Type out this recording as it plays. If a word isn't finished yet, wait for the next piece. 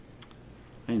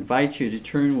I invite you to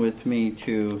turn with me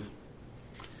to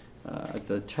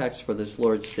the text for this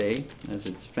Lord's Day, as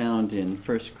it's found in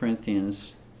 1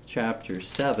 Corinthians chapter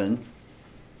 7,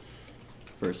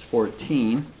 verse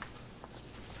 14.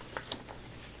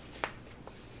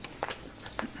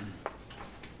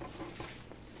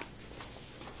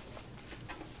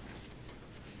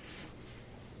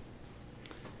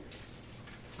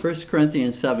 First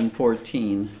Corinthians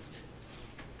 7:14.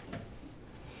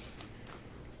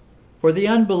 For the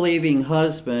unbelieving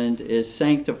husband is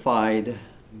sanctified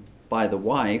by the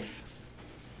wife,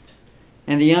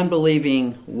 and the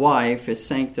unbelieving wife is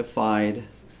sanctified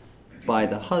by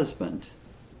the husband.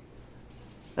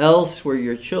 Else were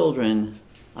your children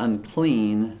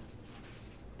unclean,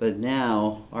 but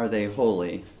now are they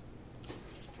holy.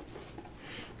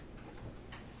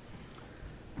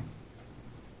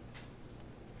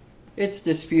 It's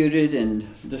disputed and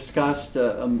discussed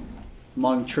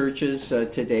among churches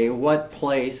today, what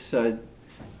place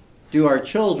do our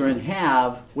children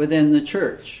have within the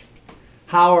church?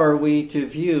 How are we to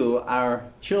view our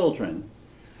children?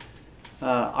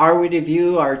 Are we to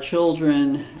view our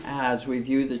children as we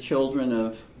view the children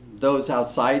of those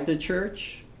outside the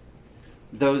church?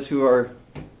 Those who are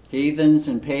heathens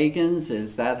and pagans?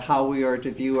 Is that how we are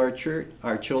to view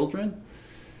our children?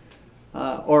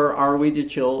 Or are we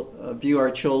to view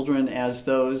our children as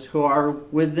those who are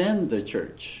within the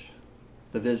church,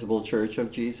 the visible church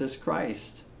of Jesus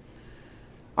Christ?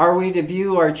 Are we to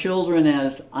view our children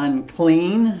as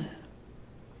unclean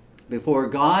before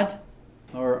God?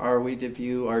 Or are we to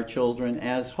view our children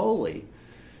as holy?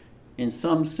 In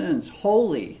some sense,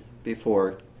 holy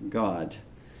before God.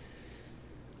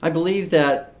 I believe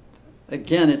that,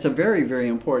 again, it's a very, very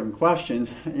important question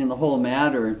in the whole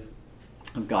matter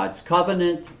of God's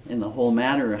covenant, in the whole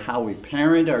matter of how we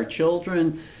parent our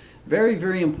children. Very,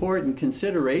 very important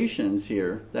considerations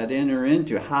here that enter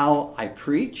into how I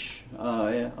preach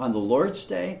on the Lord's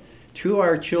Day to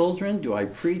our children. Do I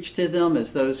preach to them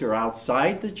as those who are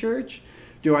outside the church?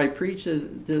 Do I preach to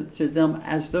them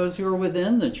as those who are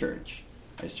within the church?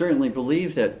 I certainly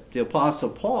believe that the Apostle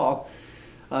Paul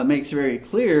makes very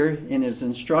clear in his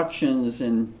instructions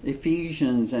in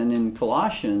Ephesians and in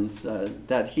Colossians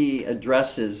that he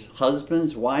addresses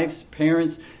husbands, wives,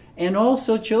 parents, and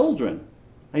also children.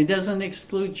 He doesn't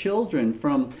exclude children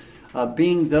from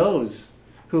being those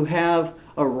who have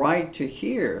a right to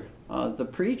hear the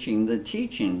preaching, the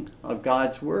teaching of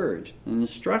God's Word, and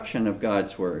instruction of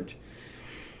God's Word.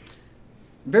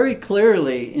 Very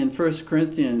clearly in 1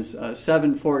 Corinthians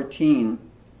 7:14,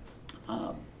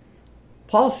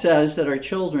 Paul says that our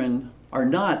children are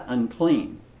not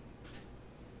unclean,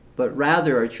 but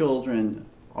rather our children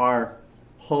are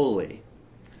holy.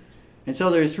 And so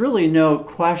there's really no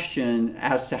question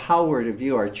as to how we're to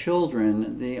view our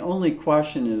children. The only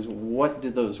question is, what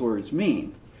do those words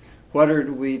mean? What are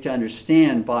we to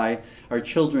understand by our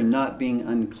children not being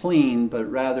unclean, but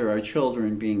rather our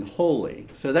children being holy?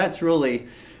 So that's really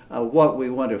what we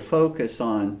want to focus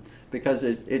on, because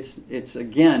it's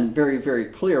again very, very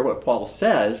clear what Paul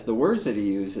says, the words that he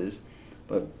uses,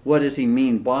 but what does he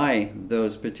mean by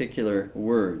those particular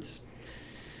words?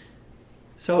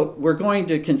 So we're going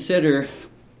to consider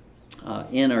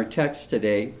in our text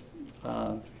today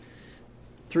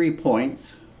 3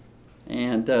 points.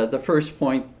 And the first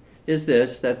point is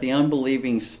this, that the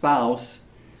unbelieving spouse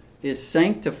is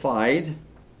sanctified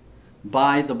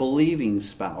by the believing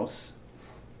spouse.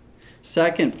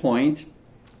 Second point,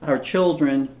 our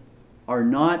children are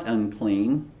not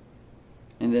unclean.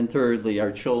 And then thirdly,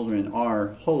 our children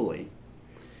are holy.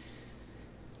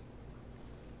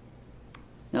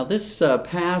 Now this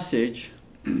passage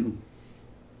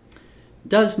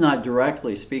does not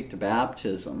directly speak to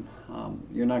baptism.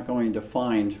 You're not going to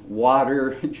find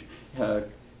water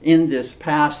in this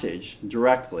passage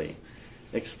directly,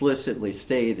 explicitly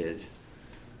stated.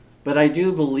 But I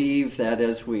do believe that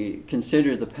as we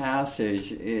consider the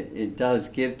passage, it does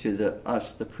give to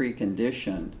us the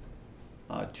precondition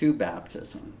to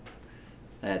baptism,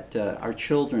 that our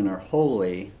children are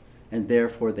holy and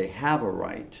therefore they have a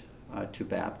right to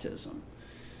baptism.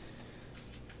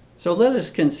 So let us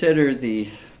consider the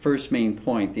first main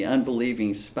point. The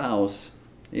unbelieving spouse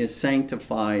is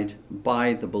sanctified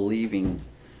by the believing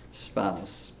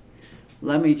spouse.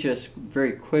 Let me just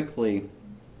very quickly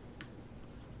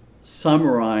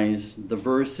summarize the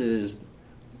verses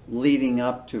leading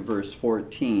up to verse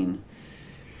 14.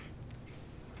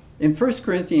 In 1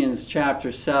 Corinthians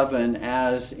chapter 7,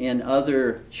 as in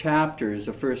other chapters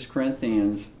of 1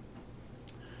 Corinthians,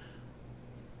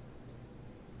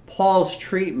 Paul's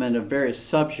treatment of various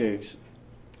subjects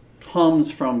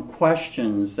comes from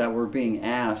questions that were being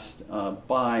asked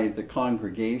by the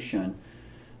congregation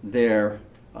there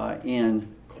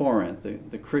in Corinth.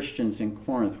 The Christians in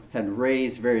Corinth had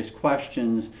raised various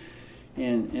questions,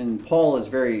 and Paul is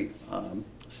very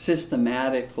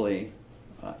systematically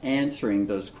answering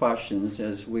those questions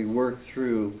as we work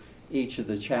through each of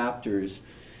the chapters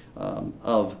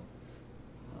of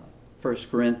 1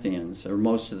 Corinthians, or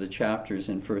most of the chapters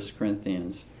in 1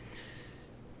 Corinthians.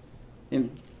 In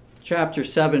chapter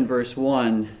 7, verse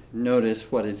 1,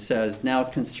 notice what it says. Now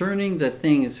concerning the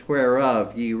things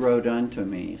whereof ye wrote unto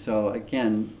me. So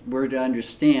again, we're to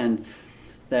understand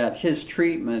that his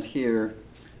treatment here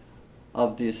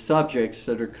of the subjects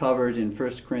that are covered in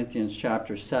 1 Corinthians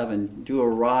chapter 7 do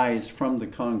arise from the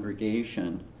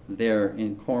congregation there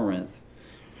in Corinth.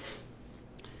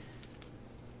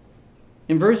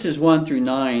 In verses 1 through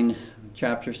 9,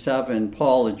 chapter 7,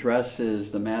 Paul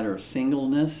addresses the matter of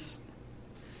singleness.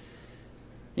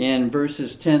 In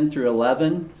verses 10 through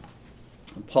 11,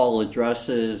 Paul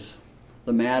addresses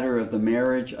the matter of the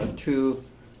marriage of two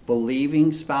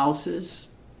believing spouses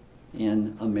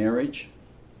in a marriage.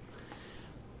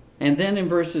 And then in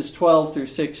verses 12 through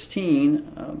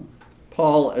 16,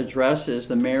 Paul addresses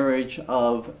the marriage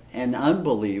of an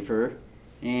unbeliever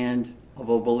and of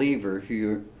a believer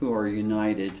who are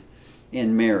united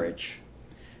in marriage.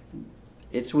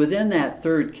 It's within that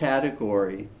third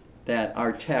category that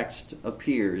our text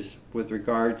appears with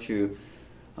regard to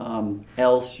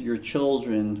else your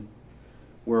children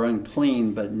were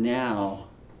unclean, but now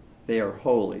they are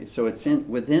holy. So it's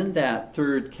within that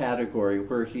third category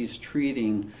where he's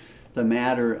treating the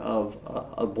matter of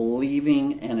a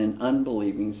believing and an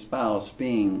unbelieving spouse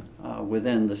being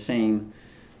within the same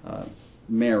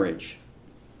marriage.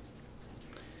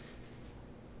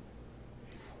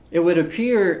 It would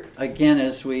appear, again,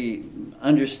 as we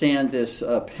understand this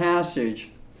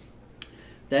passage,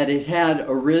 that it had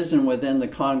arisen within the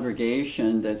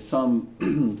congregation that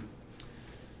some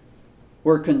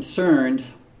were concerned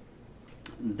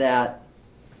that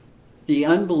the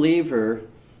unbeliever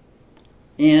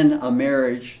in a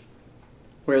marriage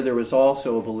where there was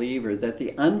also a believer, that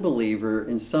the unbeliever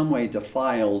in some way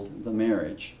defiled the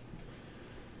marriage.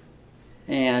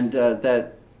 And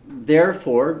that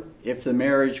therefore, if the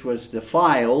marriage was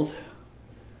defiled,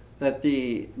 that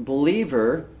the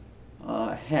believer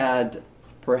had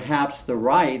perhaps the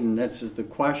right, and this is the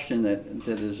question that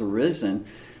has arisen,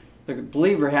 the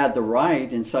believer had the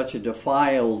right in such a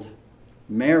defiled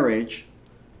marriage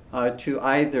to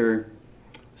either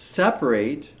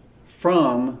separate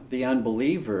from the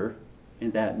unbeliever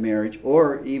in that marriage,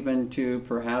 or even to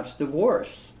perhaps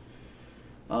divorce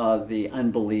the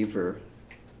unbeliever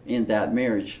in that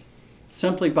marriage,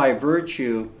 simply by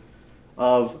virtue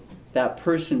of that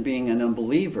person being an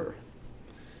unbeliever,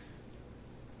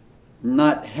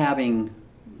 not having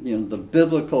the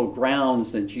biblical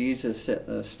grounds that Jesus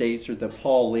states, or that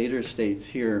Paul later states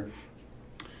here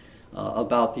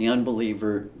about the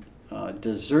unbeliever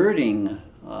deserting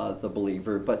the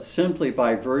believer, but simply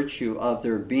by virtue of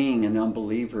there being an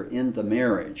unbeliever in the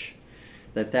marriage,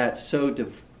 that so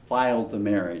defiled the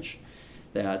marriage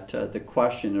that the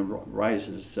question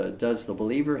arises, does the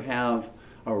believer have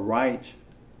a right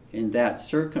in that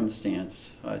circumstance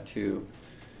to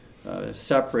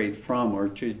separate from or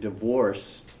to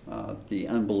divorce the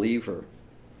unbeliever?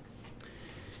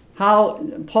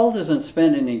 Paul doesn't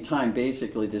spend any time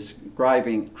basically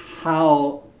describing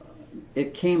how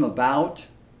it came about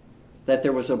that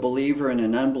there was a believer and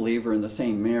an unbeliever in the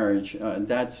same marriage.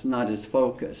 That's not his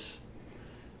focus.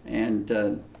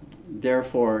 And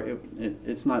therefore,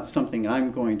 it's not something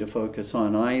I'm going to focus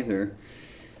on either.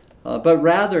 But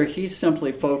rather, he's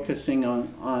simply focusing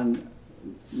on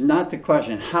not the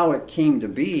question how it came to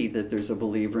be that there's a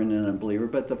believer and an unbeliever,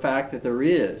 but the fact that there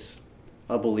is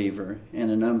a believer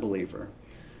and an unbeliever.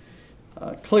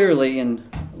 Clearly, and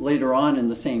later on in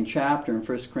the same chapter, in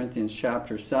 1 Corinthians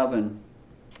chapter 7,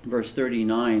 verse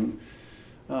 39,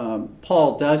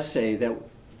 Paul does say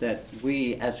that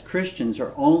we as Christians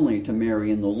are only to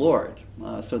marry in the Lord.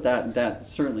 So that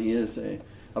certainly is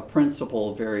a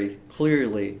principle very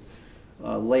clearly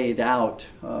laid out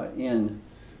in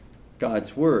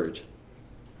God's Word.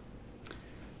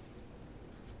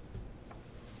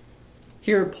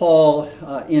 Here Paul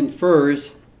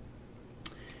infers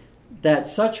that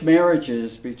such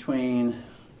marriages between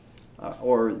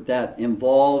or that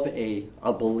involve a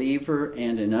believer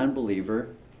and an unbeliever,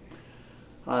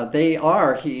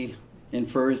 he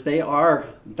infers, they are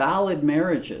valid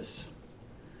marriages.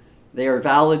 They are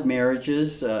valid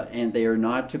marriages, and they are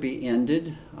not to be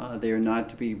ended. They are not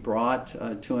to be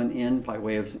brought to an end by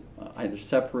way of either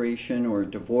separation or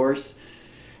divorce.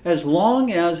 as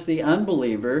long as the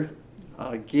unbeliever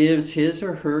gives his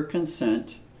or her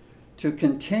consent to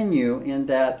continue in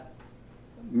that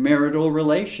marital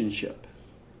relationship.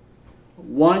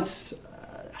 Once,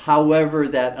 however,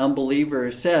 that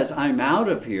unbeliever says, I'm out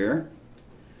of here,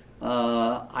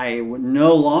 I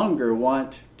no longer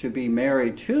want to be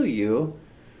married to you,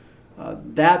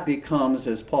 that becomes,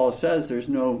 as Paul says, there's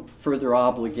no further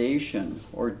obligation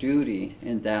or duty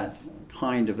in that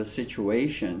kind of a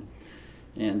situation.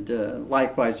 And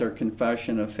likewise, our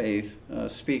confession of faith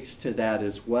speaks to that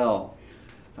as well.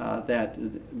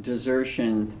 That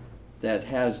desertion that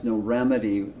has no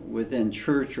remedy within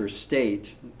church or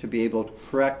state to be able to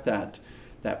correct that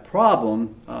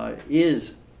problem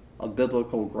is a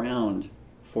biblical ground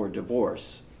for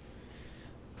divorce.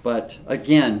 But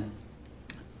again,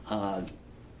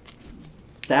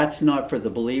 that's not for the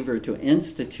believer to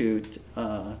institute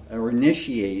or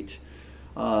initiate.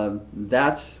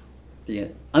 That's the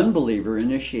unbeliever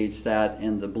initiates that,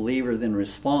 and the believer then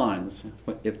responds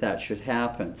if that should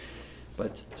happen.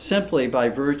 But simply by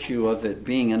virtue of it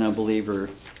being an unbeliever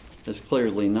is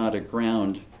clearly not a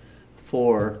ground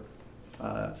for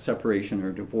separation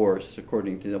or divorce,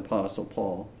 according to the Apostle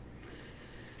Paul.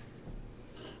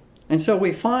 And so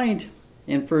we find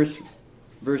in verse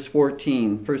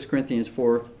 14, 1 Corinthians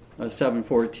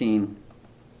 7:14,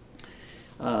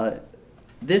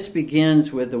 this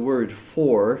begins with the word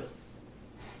for.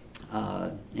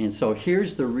 And so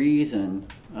here's the reason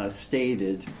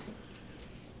stated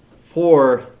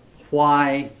for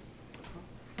why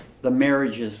the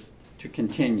marriage is to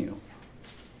continue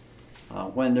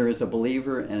when there is a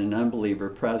believer and an unbeliever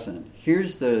present.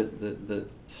 Here's the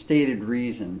stated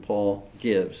reason Paul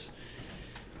gives.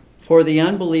 For the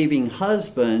unbelieving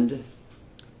husband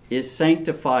is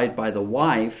sanctified by the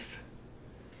wife,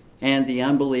 and the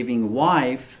unbelieving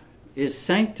wife is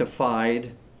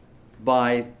sanctified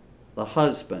by the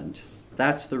husband.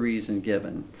 That's the reason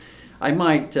given. I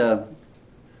might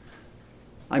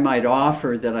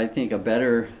offer that I think a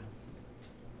better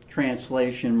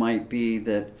translation might be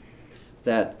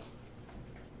that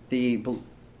the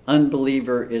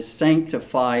unbeliever is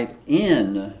sanctified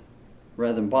in,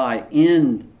 rather than by,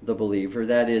 in the believer,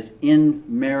 that is, in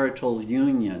marital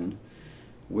union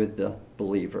with the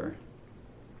believer.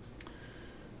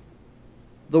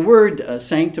 The word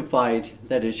sanctified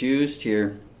that is used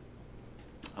here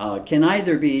can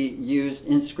either be used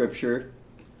in Scripture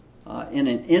in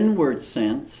an inward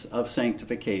sense of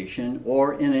sanctification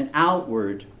or in an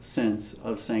outward sense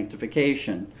of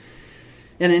sanctification.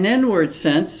 In an inward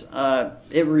sense,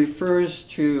 it refers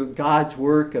to God's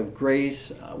work of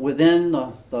grace within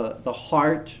the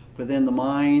heart, within the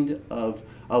mind of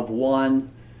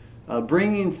one,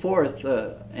 bringing forth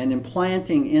and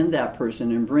implanting in that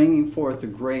person and bringing forth the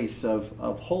grace of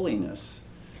holiness.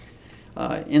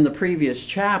 In the previous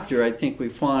chapter, I think we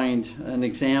find an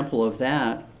example of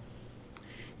that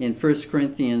in 1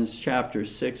 Corinthians chapter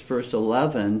 6, verse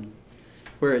 11,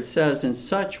 where it says, "And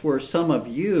such were some of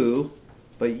you,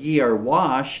 but ye are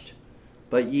washed,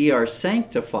 but ye are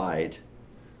sanctified,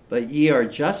 but ye are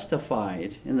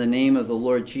justified in the name of the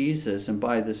Lord Jesus and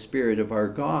by the Spirit of our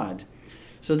God."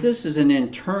 So this is an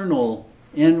internal,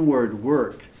 inward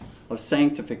work of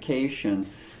sanctification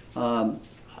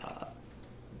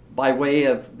by way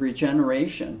of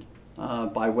regeneration,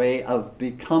 by way of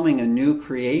becoming a new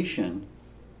creation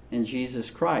in Jesus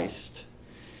Christ.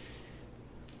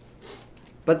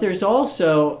 But there's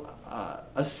also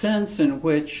a sense in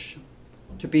which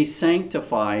to be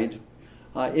sanctified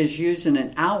is used in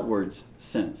an outward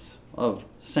sense of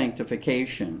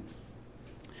sanctification.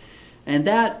 And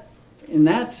that, in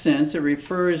that sense, it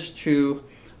refers to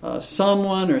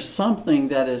someone or something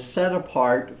that is set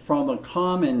apart from a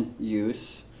common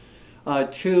use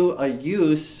to a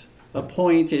use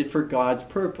appointed for God's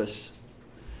purpose.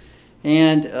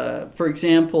 And, for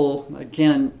example,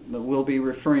 again, we'll be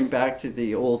referring back to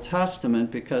the Old Testament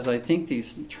because I think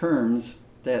these terms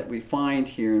that we find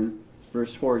here in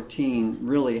verse 14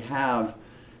 really have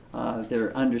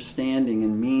their understanding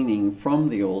and meaning from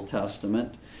the Old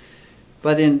Testament.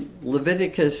 But in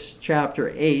Leviticus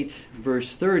chapter 8,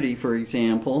 verse 30, for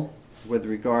example, with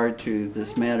regard to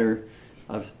this matter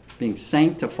of being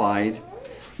sanctified,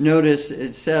 notice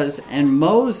it says, "And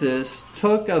Moses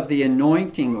took of the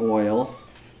anointing oil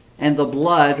and the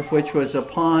blood which was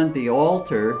upon the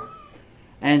altar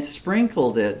and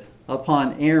sprinkled it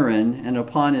upon Aaron and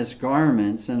upon his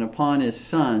garments and upon his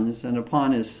sons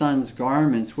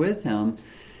garments with him,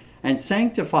 and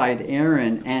sanctified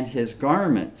Aaron and his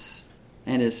garments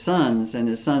and his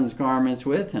sons garments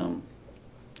with him."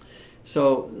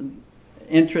 So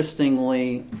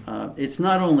interestingly, it's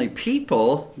not only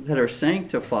people that are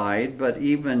sanctified, but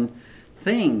even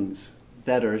things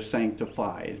that are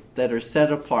sanctified, that are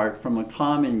set apart from a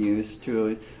common use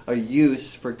to a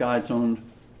use for God's own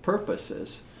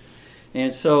purposes.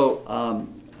 And so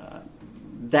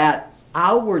that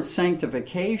outward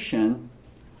sanctification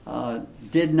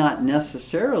did not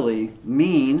necessarily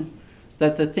mean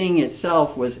that the thing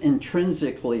itself was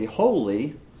intrinsically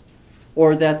holy,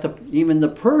 or that even the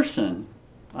person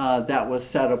that was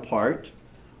set apart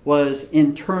was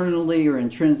internally or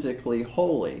intrinsically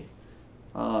holy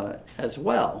as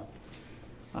well.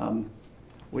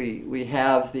 We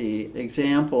have the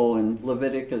example in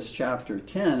Leviticus chapter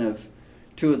 10 of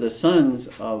two of the sons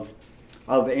of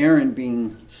Aaron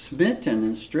being smitten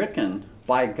and stricken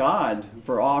by God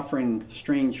for offering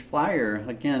strange fire.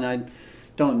 Again, I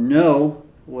don't know,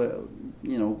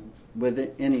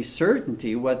 with any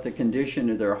certainty what the condition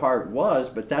of their heart was,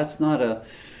 but that's not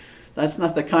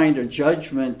the kind of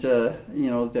judgment that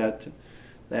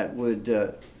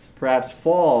would perhaps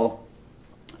fall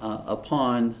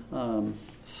upon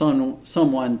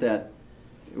someone that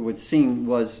it would seem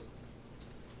was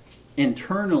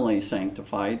internally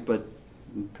sanctified, but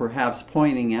perhaps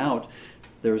pointing out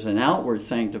there's an outward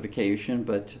sanctification,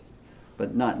 but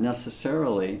not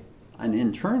necessarily an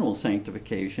internal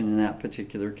sanctification in that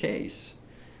particular case.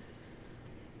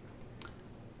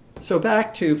 So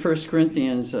back to 1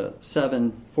 Corinthians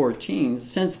 7:14,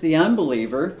 since the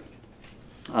unbeliever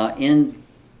in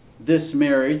this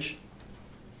marriage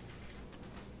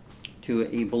to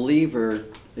a believer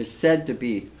is said to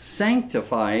be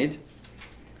sanctified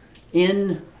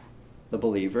in the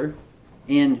believer,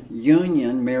 in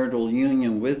union, marital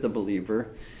union with the believer,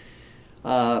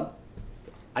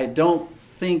 I don't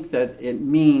think that it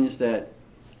means that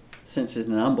since it's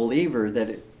an unbeliever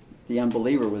that the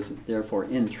unbeliever was therefore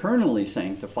internally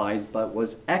sanctified, but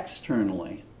was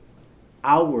externally,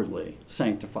 outwardly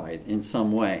sanctified in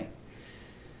some way.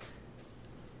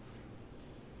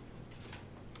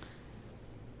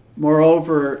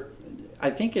 Moreover, I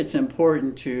think it's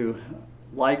important to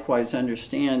likewise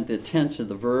understand the tense of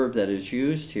the verb that is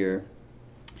used here,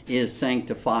 is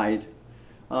sanctified,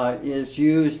 is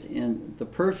used in the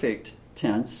perfect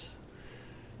tense,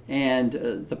 and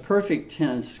the perfect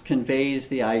tense conveys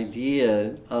the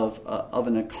idea of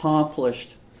an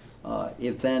accomplished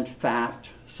event, fact.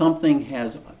 Something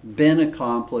has been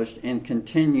accomplished and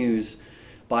continues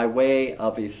by way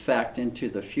of effect into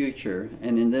the future,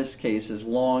 and in this case, as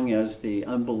long as the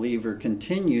unbeliever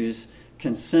consents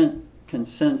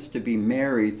to be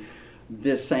married,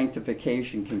 this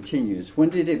sanctification continues. When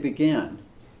did it begin?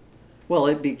 Well,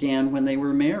 it began when they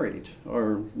were married,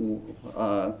 or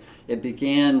it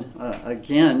began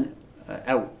again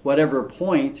at whatever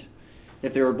point.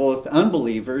 If they were both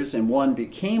unbelievers and one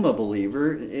became a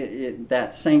believer,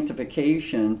 that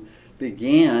sanctification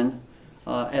began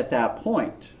at that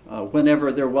point.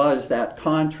 Whenever there was that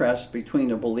contrast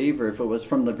between a believer, if it was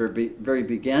from the very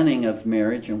beginning of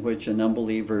marriage, in which an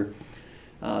unbeliever,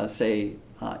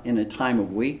 in a time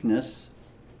of weakness,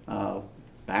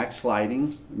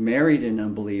 backsliding, married an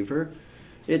unbeliever,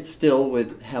 it still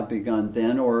would have begun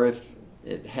then. Or if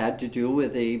it had to do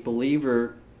with a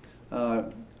believer,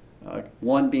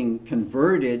 one being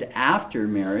converted after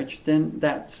marriage, then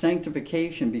that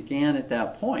sanctification began at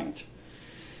that point.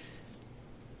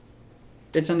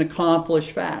 It's an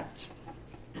accomplished fact.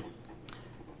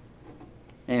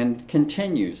 And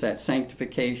continues, that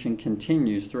sanctification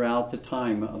continues throughout the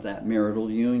time of that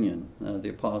marital union, the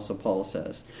Apostle Paul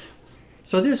says.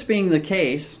 So this being the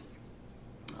case,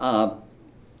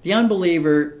 the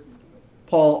unbeliever,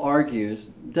 Paul argues,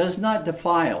 does not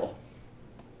defile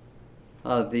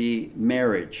the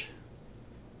marriage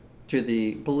to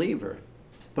the believer,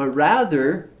 but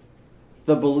rather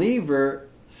the believer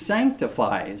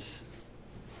sanctifies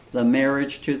the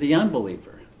marriage to the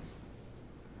unbeliever.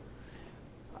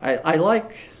 I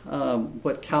like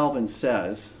what Calvin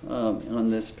says on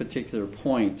this particular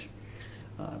point.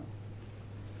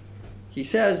 He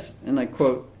says, and I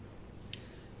quote,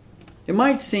 "It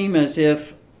might seem as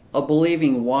if a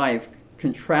believing wife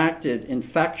contracted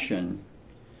infection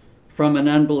from an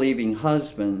unbelieving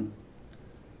husband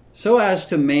so as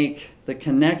to make the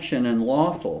connection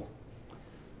unlawful,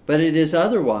 but it is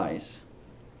otherwise.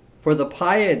 For the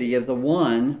piety of the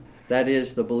one, that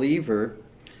is the believer,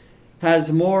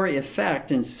 has more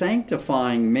effect in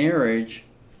sanctifying marriage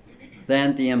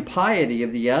than the impiety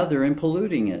of the other in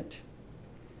polluting it.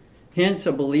 Hence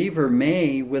a believer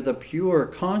may, with a pure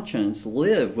conscience,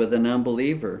 live with an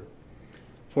unbeliever.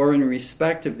 For in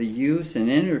respect of the use and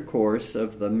intercourse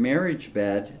of the marriage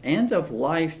bed and of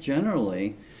life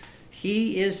generally,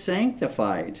 he is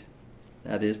sanctified.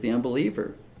 That is the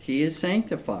unbeliever. He is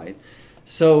sanctified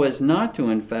so as not to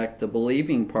infect the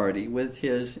believing party with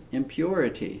his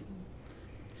impurity.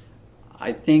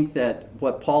 I think that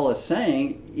what Paul is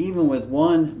saying, even with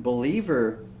one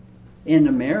believer in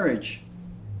a marriage,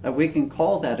 that we can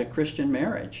call that a Christian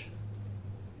marriage.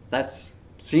 That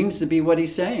seems to be what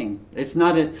he's saying. It's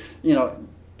not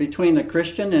between a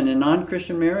Christian and a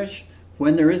non-Christian marriage,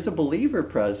 when there is a believer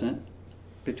present,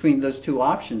 between those two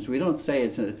options, we don't say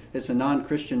it's a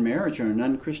non-Christian marriage or an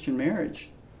unchristian marriage.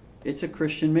 It's a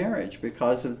Christian marriage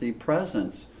because of the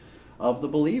presence of the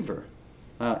believer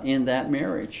in that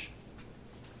marriage.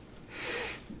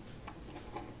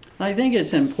 I think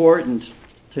it's important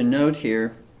to note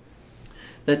here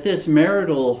that this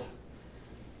marital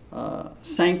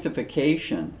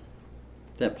sanctification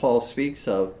that Paul speaks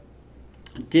of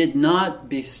did not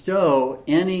bestow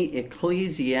any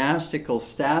ecclesiastical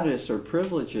status or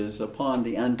privileges upon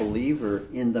the unbeliever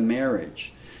in the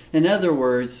marriage. In other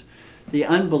words, the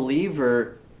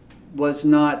unbeliever was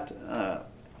not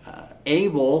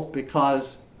able,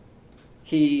 because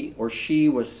he or she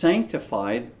was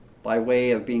sanctified by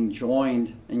way of being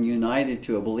joined and united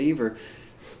to a believer.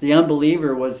 The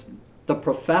unbeliever the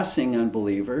professing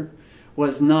unbeliever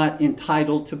was not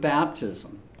entitled to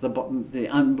baptism. The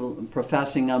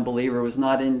professing unbeliever was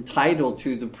not entitled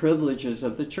to the privileges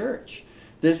of the church.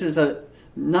 This is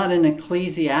not an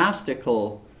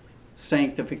ecclesiastical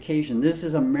sanctification. This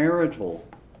is a marital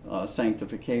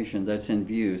sanctification that's in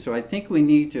view. So I think we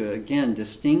need to, again,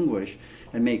 distinguish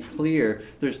and make clear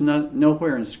there's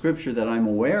nowhere in Scripture that I'm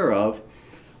aware of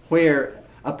where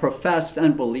a professed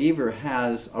unbeliever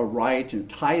has a right and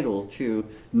title to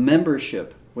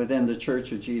membership within the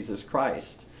Church of Jesus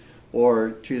Christ,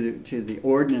 or to the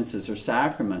ordinances or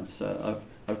sacraments of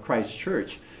Christ's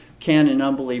church. Can an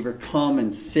unbeliever come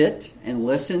and sit and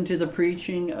listen to the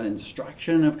preaching,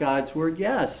 instruction of God's word?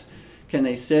 Yes. Can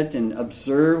they sit and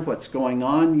observe what's going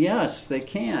on? Yes, they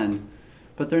can.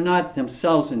 But they're not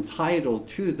themselves entitled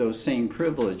to those same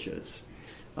privileges.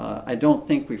 I don't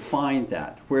think we find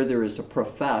that where there is a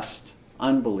professed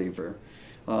unbeliever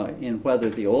in whether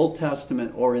the Old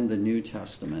Testament or in the New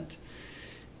Testament.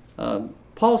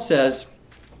 Paul says,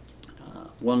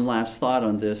 one last thought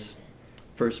on this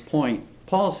first point.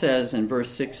 Paul says in verse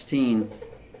 16,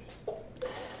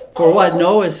 "For what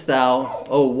knowest thou,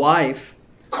 O wife,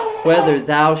 whether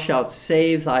thou shalt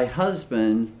save thy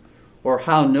husband? Or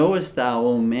how knowest thou,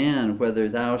 O man, whether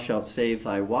thou shalt save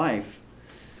thy wife?"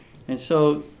 And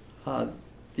so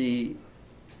the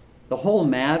whole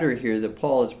matter here that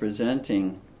Paul is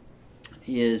presenting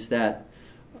is that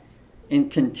in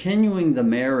continuing the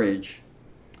marriage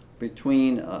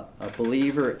between a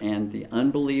believer and the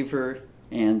unbeliever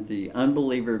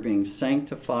being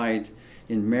sanctified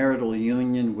in marital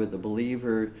union with the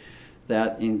believer,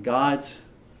 that in God's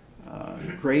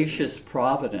gracious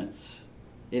providence,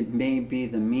 it may be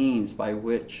the means by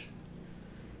which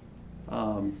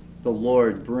the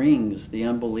Lord brings the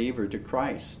unbeliever to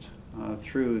Christ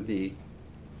through the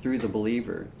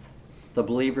believer. The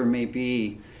believer may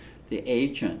be the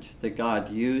agent that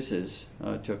God uses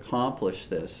to accomplish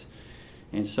this.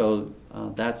 And so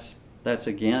that's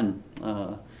again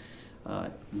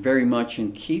very much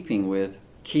in keeping with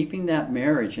keeping that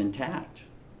marriage intact,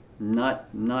 not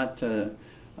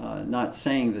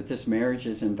saying that this marriage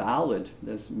is invalid,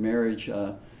 this marriage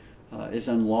is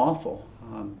unlawful,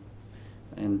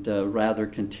 and rather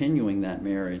continuing that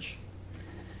marriage.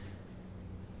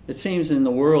 It seems in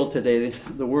the world today,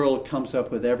 the world comes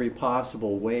up with every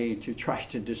possible way to try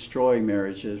to destroy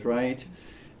marriages, right?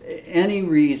 Any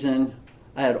reason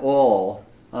at all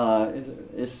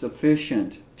is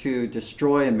sufficient to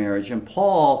destroy a marriage. And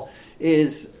Paul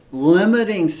is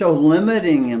limiting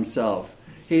himself.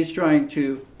 He's trying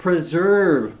to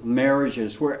preserve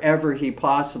marriages wherever he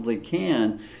possibly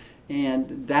can.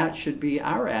 And that should be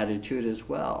our attitude as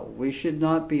well. We should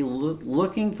not be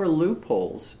looking for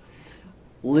loopholes.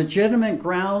 Legitimate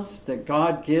grounds that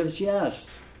God gives,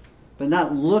 yes, but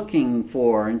not looking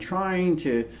for and trying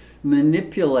to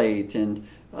manipulate and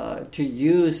to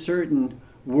use certain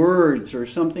words or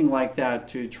something like that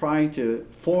to try to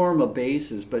form a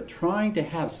basis, but trying to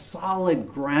have solid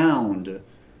ground,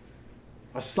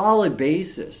 a solid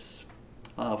basis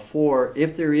for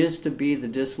if there is to be the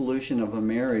dissolution of a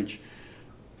marriage,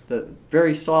 the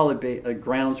very solid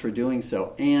grounds for doing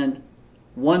so. And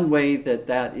one way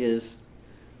that is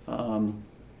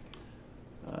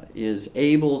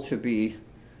able to be,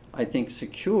 I think,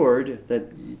 secured,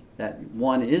 that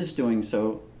one is doing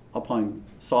so upon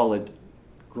solid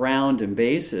ground and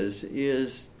basis,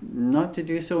 is not to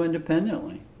do so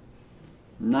independently.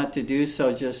 not to do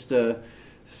so just to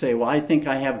say, well, I think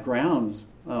I have grounds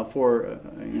for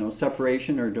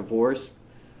separation or divorce,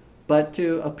 but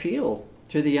to appeal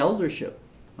to the eldership,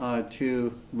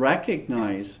 to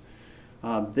recognize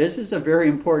this is a very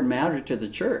important matter to the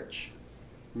church,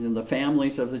 the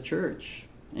families of the church.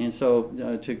 And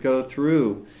so to go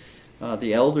through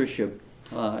the eldership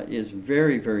is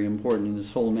very, very important in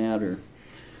this whole matter.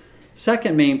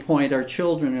 Second main point, our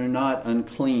children are not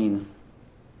unclean.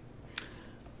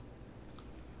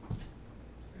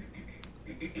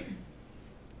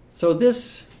 So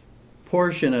this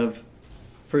portion of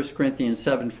 1 Corinthians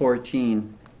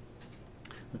 7:14,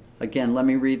 again, let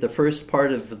me read the first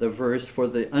part of the verse. For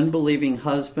the unbelieving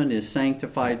husband is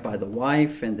sanctified by the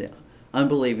wife, and the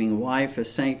unbelieving wife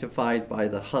is sanctified by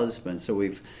the husband. So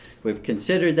we've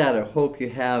considered that. I hope you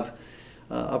have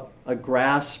a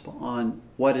grasp on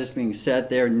what is being said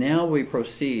there. Now we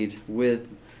proceed with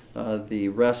the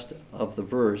rest of the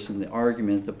verse and the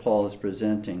argument that Paul is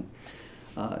presenting.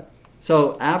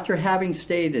 So after having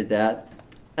stated that,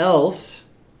 else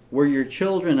were your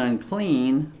children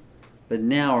unclean, but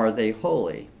now are they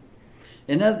holy.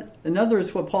 In other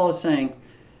words, what Paul is saying,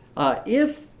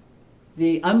 if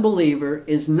the unbeliever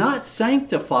is not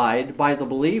sanctified by the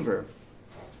believer,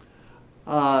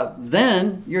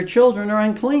 then your children are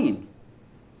unclean.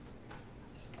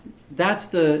 That's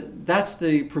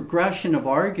the progression of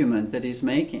argument that he's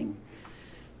making,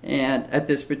 and at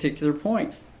this particular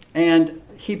point. And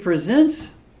he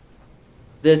presents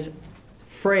this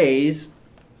phrase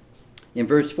in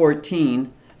verse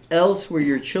 14, else were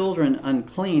your children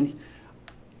unclean,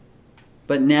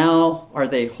 but now are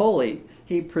they holy.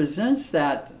 He presents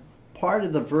that part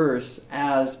of the verse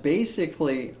as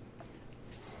basically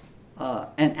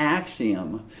an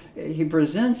axiom. He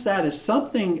presents that as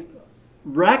something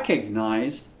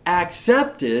recognized,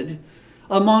 accepted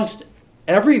amongst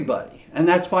everybody. And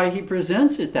that's why he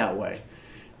presents it that way.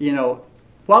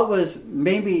 What was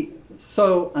maybe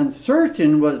so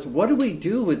uncertain was, what do we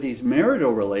do with these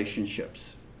marital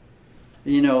relationships?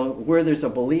 Where there's a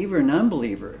believer and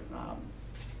unbeliever.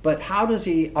 But how does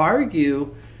he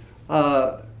argue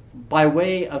by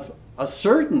way of a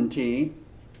certainty,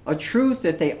 a truth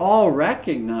that they all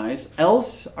recognize,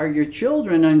 else are your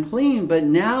children unclean, but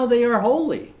now they are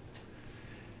holy.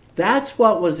 That's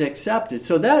what was accepted.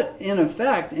 So that, in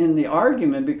effect, in the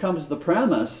argument becomes the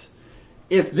premise.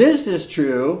 If this is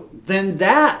true, then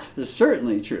that is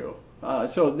certainly true.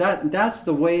 So that's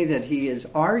the way that he is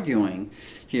arguing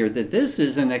here, that this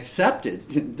is an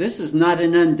accepted, this is not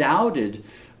an undoubted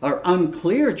or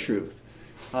unclear truth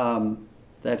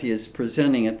that he is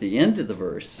presenting at the end of the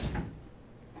verse.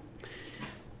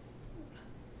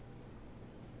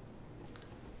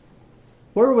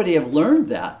 Where would he have learned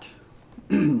that?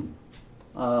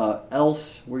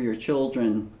 Else were your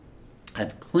children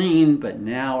unclean, but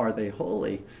now are they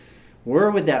holy?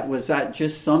 Where would that, was that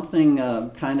just something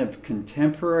kind of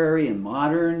contemporary and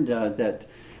modern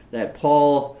that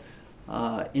Paul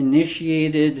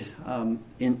initiated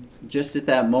in just at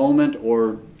that moment,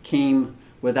 or came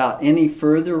without any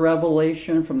further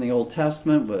revelation from the Old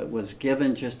Testament, but was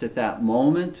given just at that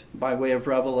moment by way of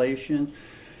revelation?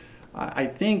 I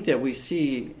think that we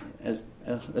see, as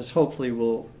hopefully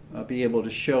we'll be able to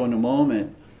show in a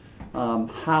moment,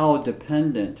 how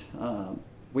dependent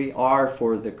we are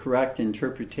for the correct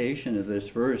interpretation of this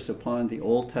verse upon the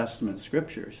Old Testament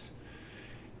scriptures.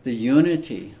 The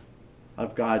unity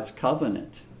of God's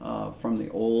covenant from the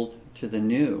Old to the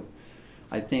New,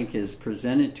 I think, is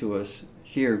presented to us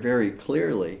here very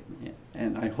clearly.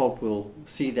 And I hope we'll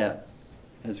see that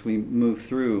as we move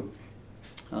through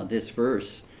this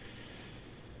verse.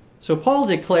 So Paul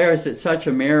declares that such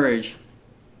a marriage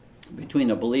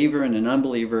between a believer and an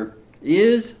unbeliever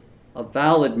is a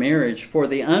valid marriage, for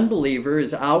the unbeliever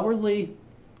is outwardly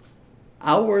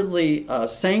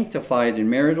sanctified in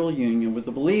marital union with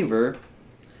the believer.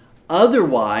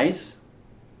 Otherwise,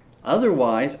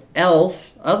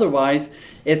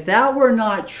 if that were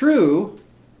not true,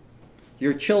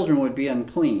 your children would be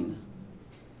unclean.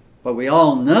 But we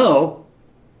all know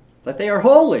that they are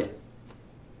holy.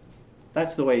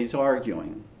 That's the way he's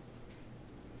arguing.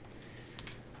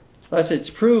 Thus, it's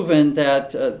proven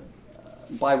that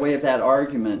by way of that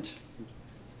argument,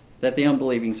 that the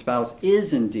unbelieving spouse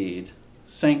is indeed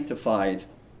sanctified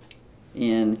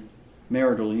in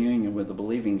marital union with the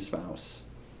believing spouse,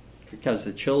 because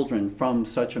the children from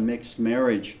such a mixed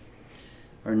marriage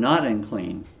are not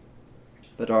unclean,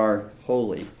 but are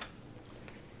holy.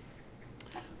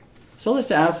 So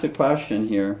let's ask the question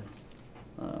here.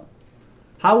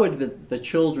 How would the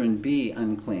children be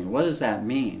unclean? What does that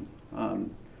mean?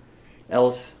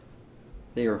 Else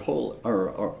they are whole,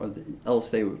 or else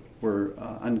they were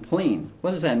unclean.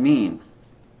 What does that mean?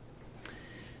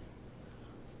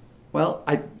 Well,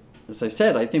 as I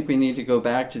said, I think we need to go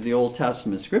back to the Old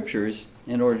Testament scriptures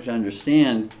in order to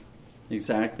understand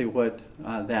exactly what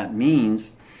that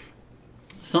means.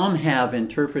 Some have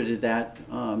interpreted that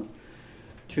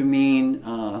to mean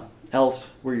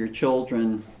else were your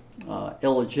children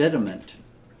illegitimate.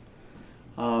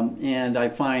 And I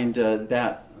find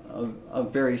that a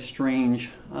very strange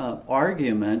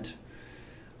argument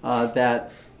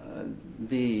that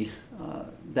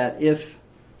if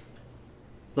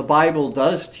the Bible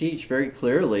does teach very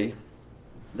clearly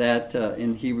that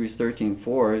in Hebrews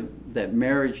 13:4 that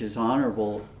marriage is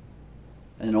honorable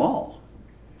in all,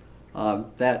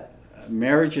 that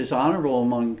marriage is honorable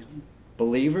among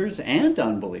believers and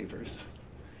unbelievers,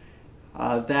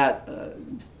 that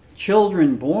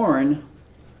children born,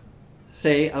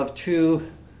 say, of two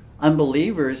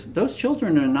unbelievers, those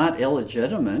children are not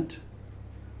illegitimate.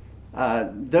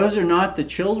 Those are not the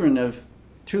children of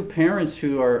two parents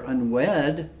who are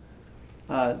unwed.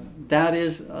 That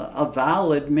is a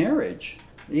valid marriage,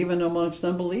 even amongst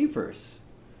unbelievers.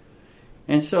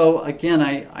 And so, again,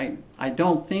 I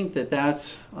don't think that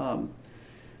that's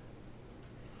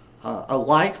a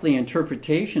likely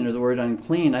interpretation of the word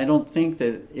unclean. I don't think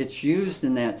that it's used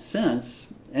in that sense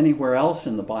anywhere else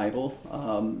in the Bible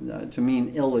to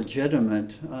mean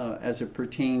illegitimate as it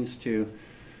pertains to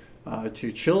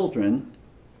children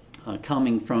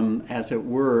coming from, as it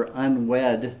were,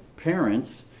 unwed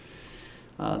parents.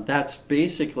 That's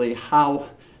basically how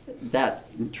that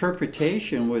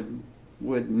interpretation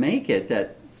would make it,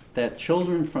 that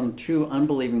children from two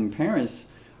unbelieving parents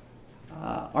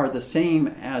are the same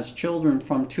as children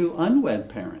from two unwed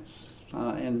parents.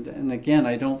 And again,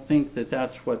 I don't think that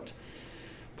that's what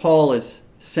Paul is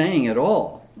saying at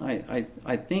all.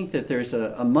 I think that there's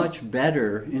a much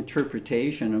better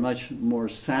interpretation, a much more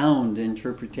sound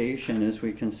interpretation as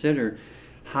we consider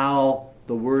how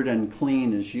the word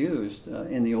unclean is used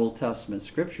in the Old Testament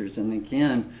scriptures. And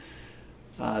again,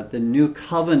 the New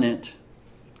Covenant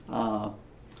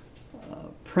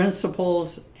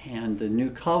principles and the New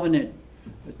Covenant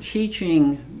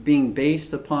teaching being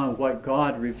based upon what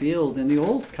God revealed in the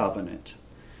Old Covenant.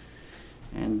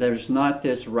 And there's not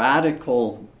this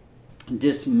radical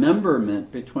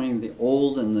dismemberment between the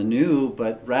old and the new,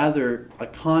 but rather a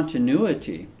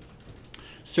continuity.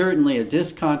 Certainly a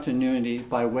discontinuity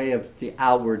by way of the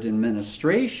outward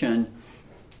administration,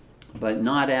 but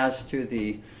not as to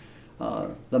the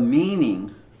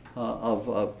meaning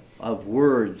of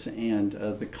words and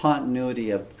the continuity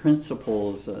of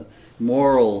principles,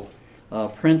 moral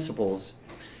principles.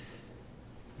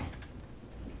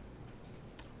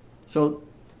 So,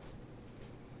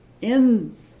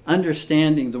 in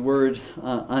understanding the word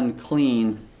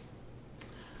unclean,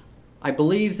 I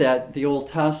believe that the Old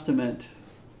Testament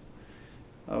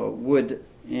would,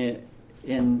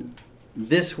 in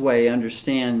this way,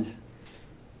 understand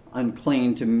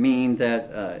unclean to mean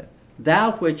that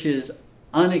that which is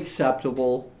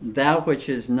unacceptable, that which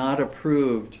is not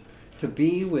approved to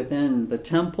be within the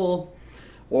temple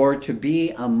or to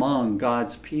be among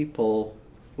God's people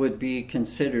would be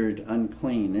considered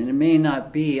unclean. And it may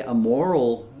not be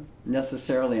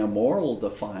necessarily a moral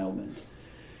defilement.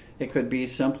 It could be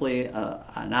simply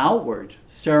an outward,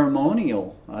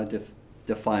 ceremonial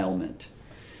defilement.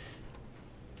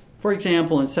 For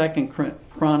example, in 2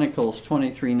 Chronicles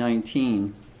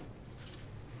 23:19,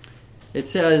 it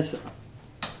says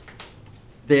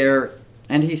there,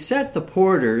 "And he set the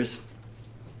porters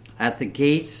at the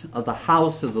gates of the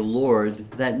house of the Lord,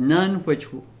 that none which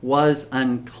was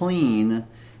unclean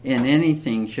in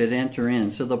anything should enter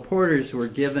in." So the porters were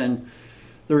given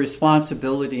the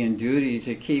responsibility and duty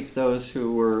to keep those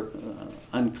who were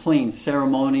unclean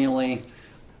ceremonially,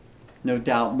 no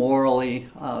doubt morally,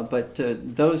 but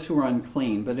those who were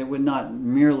unclean. But it would not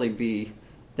merely be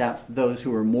that those who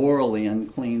were morally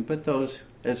unclean, but those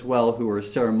as well who were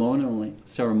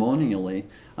ceremonially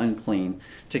unclean,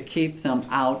 to keep them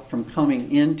out from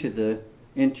coming into the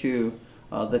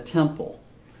temple.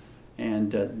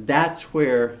 And that's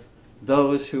where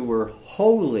those who were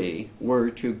holy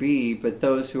were to be, but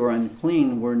those who were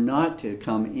unclean were not to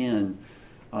come in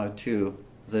to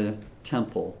the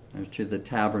temple or to the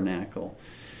tabernacle.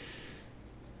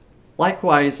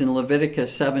 Likewise, in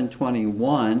Leviticus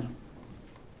 7:21,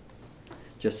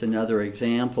 just another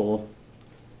example,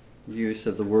 use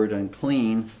of the word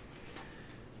unclean.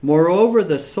 "Moreover,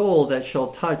 the soul that shall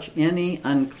touch any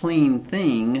unclean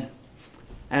thing,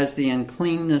 as the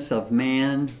uncleanness of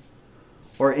man,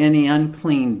 or any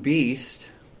unclean beast,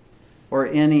 or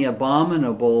any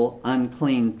abominable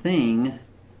unclean thing,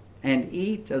 and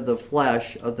eat of the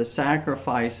flesh of the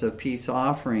sacrifice of peace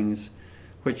offerings,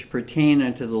 which pertain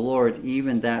unto the Lord,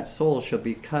 even that soul shall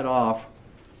be cut off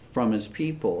from his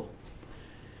people.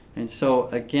 And so,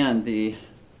 again, the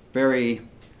very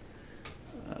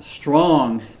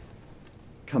strong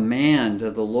command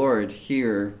of the Lord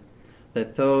here,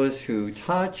 that those who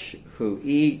touch, who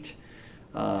eat,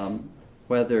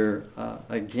 whether,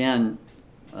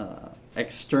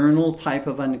 external type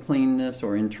of uncleanness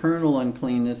or internal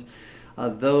uncleanness,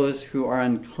 those who are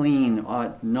unclean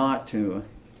ought not to,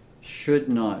 should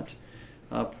not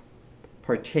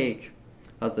partake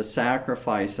of the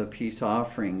sacrifice of peace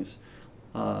offerings,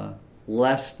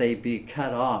 lest they be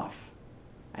cut off,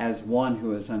 as one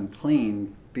who is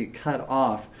unclean, be cut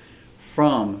off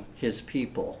from his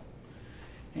people,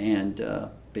 and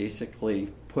basically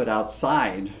put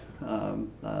outside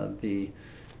the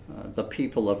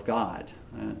people of God,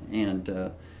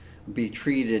 and be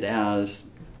treated as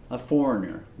a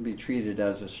foreigner, be treated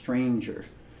as a stranger,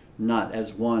 not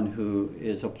as one who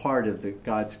is a part of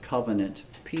God's covenant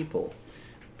people,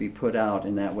 be put out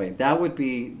in that way. That would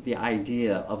be the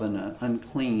idea of an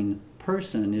unclean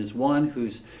person, is one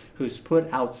who's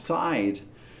put outside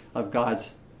of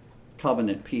God's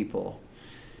covenant people.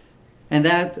 And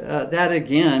that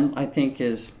again, I think,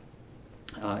 is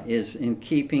in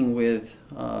keeping with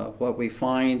what we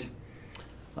find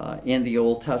in the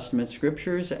Old Testament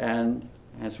scriptures, and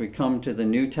as we come to the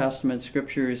New Testament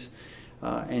scriptures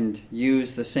and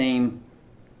use the same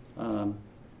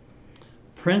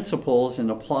principles and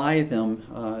apply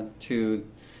them to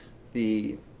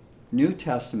the New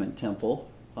Testament temple,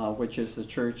 which is the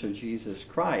Church of Jesus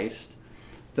Christ.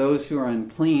 Those who are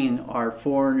unclean are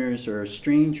foreigners or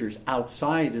strangers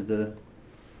outside of the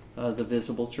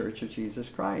visible Church of Jesus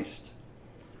Christ.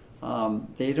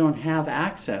 They don't have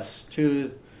access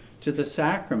to the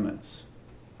sacraments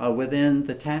within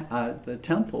the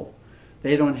temple.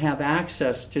 They don't have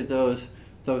access to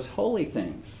those holy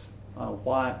things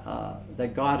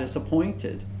that God has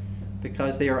appointed,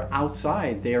 because they are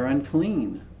outside. They are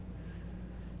unclean.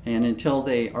 And until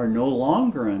they are no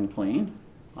longer unclean,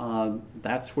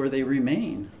 that's where they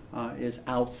remain, is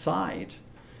outside.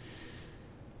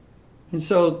 And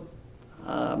so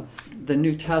the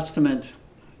New Testament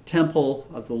temple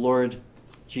of the Lord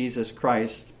Jesus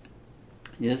Christ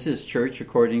is his church,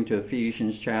 according to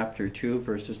Ephesians chapter 2,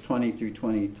 verses 20 through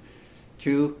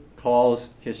 22, calls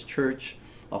his church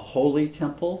a holy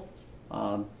temple.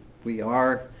 We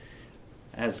are,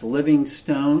 as living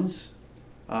stones,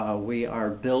 we are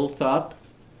built up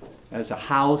as a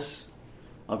house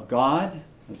of God,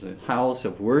 as a house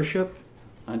of worship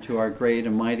unto our great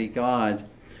and mighty God.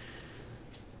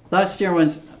 Thus, dear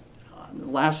ones,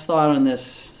 last thought on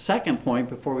this second point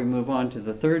before we move on to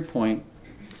the third point.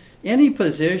 Any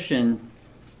position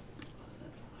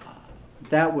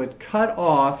that would cut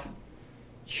off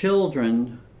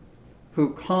children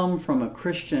who come from a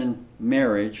Christian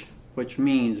marriage, which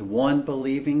means one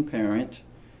believing parent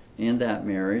in that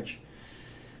marriage,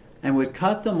 and would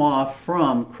cut them off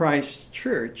from Christ's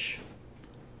church,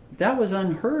 that was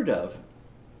unheard of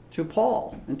to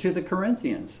Paul and to the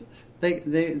Corinthians.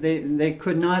 They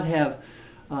could not have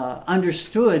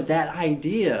understood that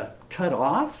idea, cut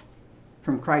off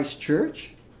from Christ's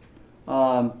church.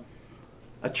 A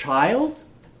child,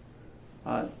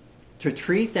 to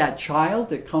treat that child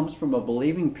that comes from a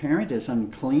believing parent as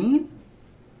unclean,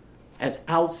 as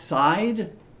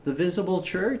outside the visible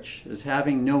church, as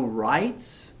having no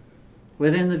rights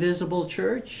within the visible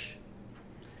church.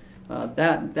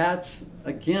 That's,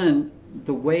 again,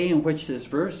 the way in which this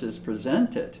verse is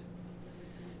presented,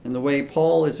 and the way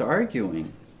Paul is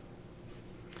arguing.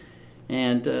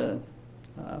 And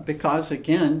because,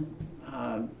 again,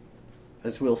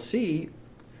 as we'll see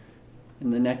in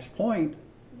the next point,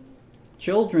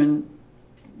 children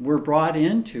were brought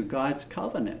into God's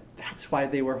covenant. That's why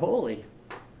they were holy.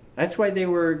 That's why they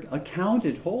were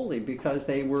accounted holy, because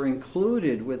they were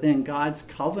included within God's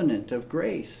covenant of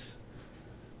grace.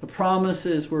 The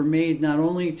promises were made not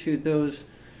only to those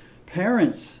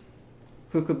parents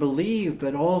who could believe,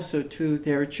 but also to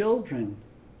their children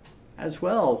as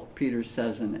well, Peter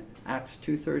says in Acts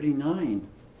 2:39.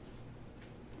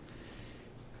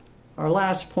 Our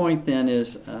last point then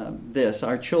is this: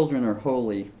 our children are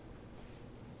holy.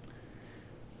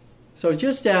 So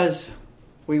just as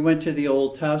we went to the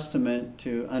Old Testament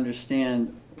to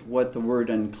understand what the word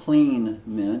unclean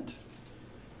meant,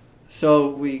 so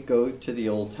we go to the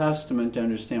Old Testament to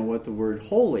understand what the word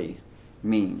holy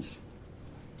means.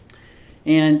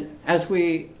 And as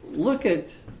we look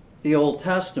at the Old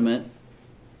Testament,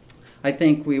 I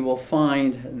think we will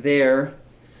find there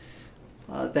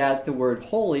that the word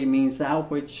holy means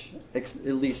that which, at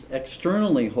least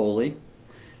externally holy,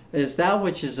 is that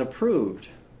which is approved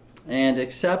and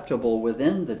acceptable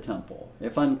within the temple.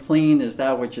 If unclean is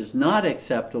that which is not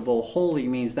acceptable, holy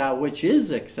means that which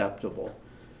is acceptable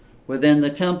within the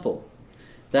temple,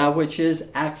 that which is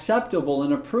acceptable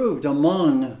and approved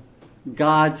among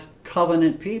God's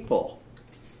covenant people.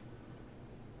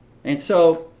 And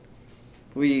so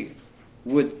we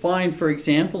would find, for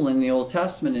example, in the Old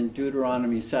Testament in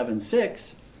Deuteronomy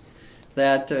 7:6,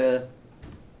 that the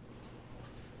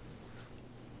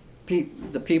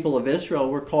people of Israel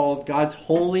were called God's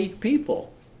holy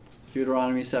people.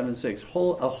 Deuteronomy 7:6,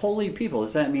 a holy people.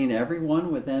 Does that mean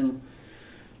everyone within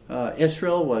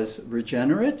Israel was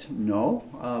regenerate?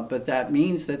 No, but that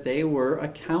means that they were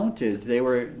accounted. They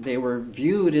were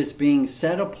viewed as being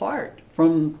set apart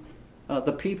from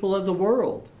the people of the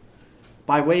world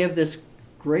by way of this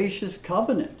gracious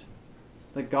covenant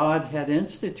that God had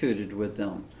instituted with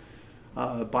them,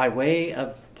 by way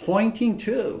of pointing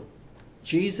to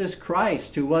Jesus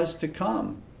Christ, who was to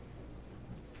come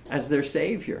as their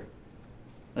Savior,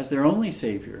 as their only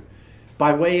Savior,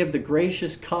 by way of the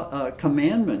gracious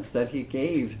commandments that He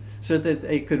gave so that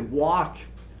they could walk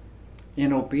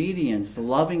in obedience,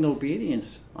 loving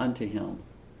obedience unto Him.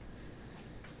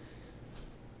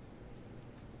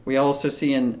 We also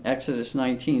see in Exodus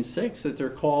 19:6 that they're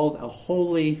called a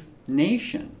holy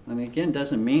nation. And again,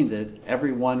 doesn't mean that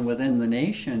everyone within the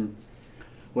nation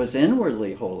was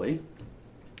inwardly holy,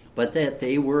 but that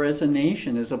they were as a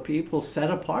nation, as a people set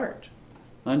apart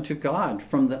unto God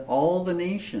from all the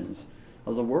nations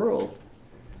of the world.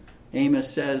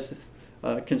 Amos says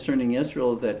concerning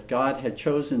Israel that God had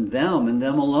chosen them and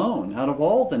them alone out of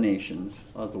all the nations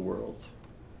of the world.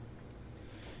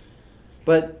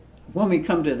 But when we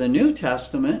come to the New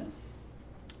Testament,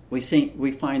 we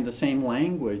find the same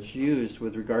language used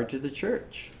with regard to the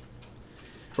church.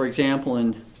 For example,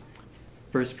 in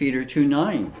 1 Peter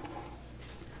 2:9,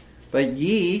 but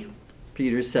ye,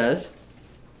 Peter says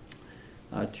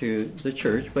to the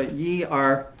church, but ye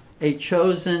are a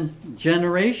chosen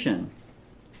generation,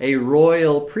 a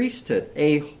royal priesthood,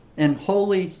 an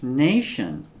holy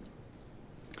nation,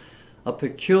 a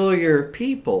peculiar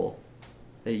people,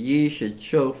 that ye should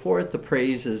show forth the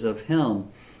praises of Him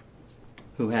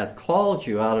who hath called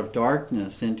you out of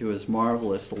darkness into His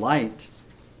marvelous light.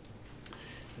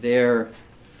 There,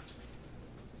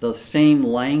 the same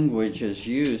language is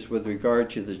used with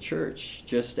regard to the church.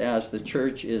 Just as the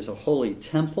church is a holy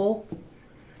temple,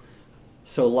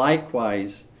 so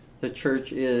likewise the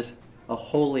church is a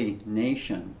holy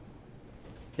nation.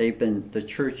 The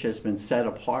church has been set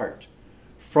apart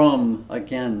from,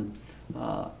 again,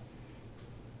 the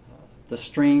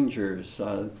strangers,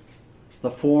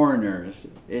 the foreigners.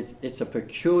 It's a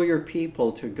peculiar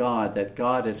people to God that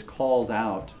God has called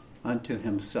out unto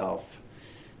Himself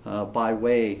by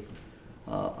way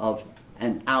of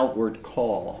an outward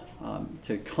call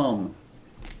to come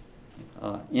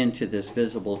into this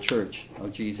visible church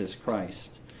of Jesus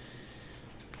Christ.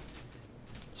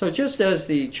 So just as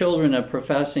the children of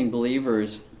professing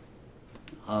believers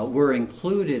were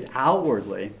included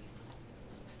outwardly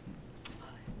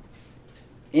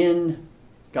in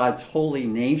God's holy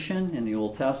nation in the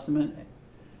Old Testament,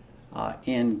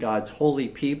 in God's holy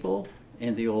people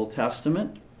in the Old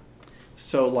Testament,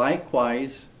 so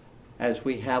likewise, as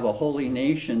we have a holy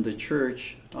nation, the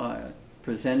church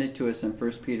presented to us in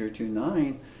 1 Peter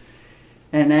 2:9,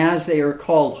 and as they are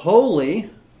called holy,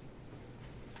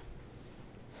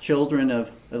 children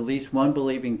of at least one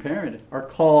believing parent are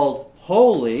called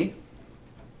holy,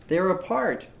 they're a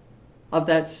part of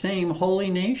that same holy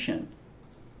nation.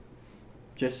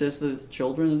 Just as the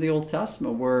children of the Old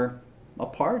Testament were a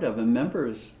part of and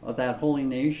members of that holy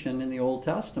nation in the Old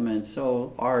Testament,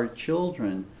 so are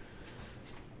children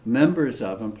members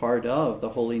of and part of the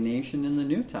holy nation in the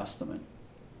New Testament,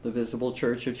 the visible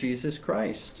church of Jesus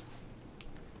Christ.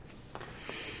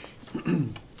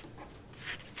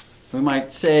 We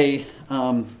might say,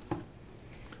 for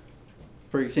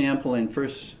example, in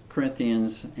 1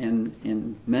 Corinthians and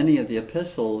in many of the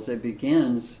epistles, it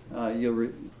begins, you'll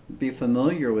be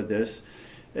familiar with this,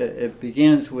 it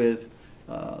begins with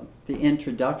the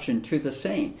introduction to the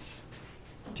saints,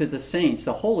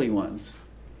 the holy ones,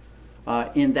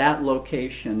 in that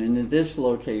location, and in this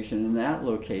location, in that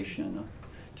location,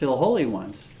 to the holy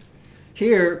ones.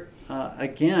 Here,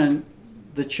 again,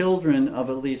 the children of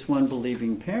at least one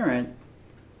believing parent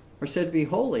are said to be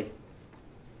holy.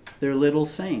 They're little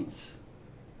saints.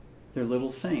 They're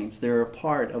little saints. They're a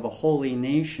part of a holy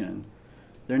nation.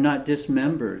 They're not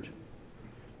dismembered.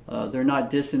 They're not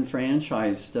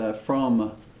disenfranchised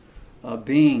from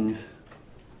being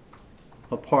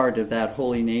a part of that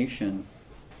holy nation.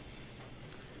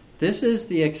 This is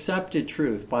the accepted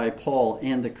truth by Paul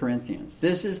and the Corinthians.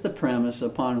 This is the premise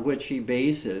upon which he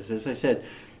bases. As I said,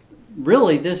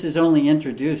 really this is only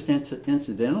introduced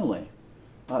incidentally.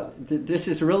 This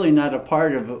is really not a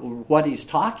part of what he's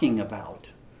talking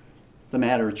about, the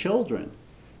matter of children.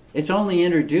 It's only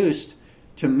introduced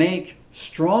to make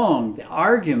strong the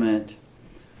argument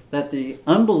that the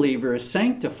unbeliever is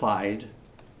sanctified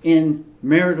in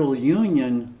marital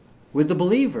union with the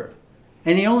believer.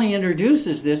 And he only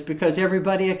introduces this because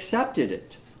everybody accepted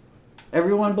it.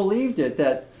 Everyone believed it,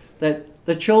 that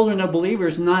the children of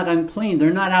believers are not unclean. They're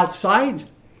not outside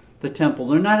the temple.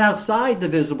 They're not outside the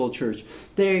visible church.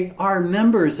 They are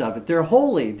members of it. They're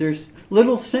holy. They're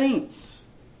little saints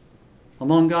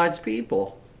among God's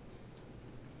people.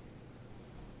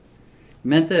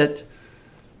 Meant that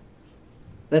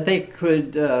they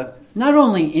could not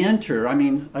only enter,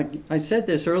 I said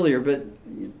this earlier, but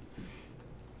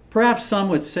perhaps some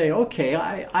would say, okay,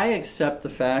 I accept the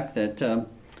fact that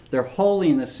they're holy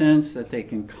in the sense that they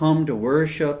can come to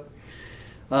worship,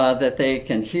 that they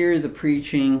can hear the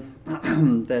preaching,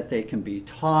 that they can be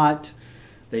taught,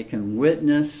 they can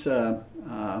witness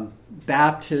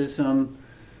baptism.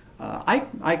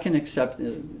 I can accept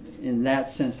in that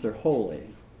sense they're holy.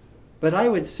 But I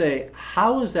would say,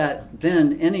 how is that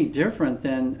then any different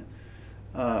than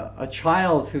a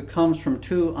child who comes from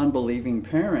two unbelieving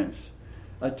parents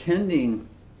attending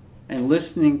and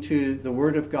listening to the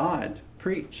Word of God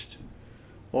preached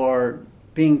or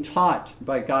being taught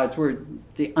by God's Word?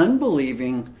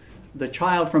 The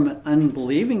child from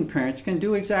unbelieving parents can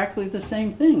do exactly the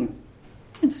same thing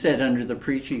and sit under the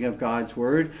preaching of God's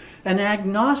Word. An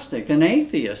agnostic, an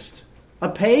atheist, a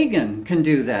pagan can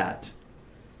do that.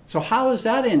 So how is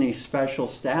that any special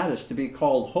status to be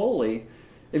called holy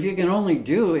if you can only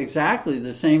do exactly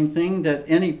the same thing that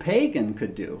any pagan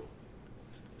could do?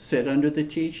 Sit under the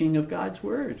teaching of God's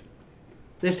Word.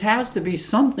 This has to be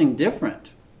something different.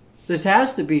 This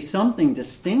has to be something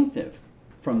distinctive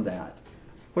from that,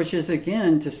 which is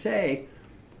again to say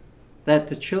that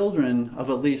the children of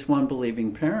at least one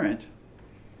believing parent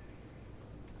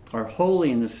are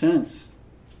holy in the sense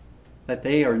that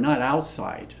they are not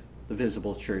outside the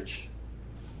visible church,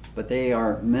 but they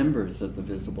are members of the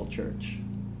visible church,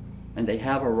 and they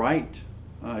have a right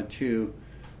to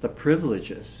the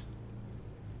privileges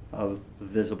of the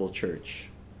visible church.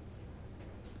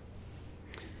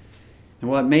 And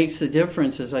what makes the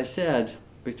difference, as I said,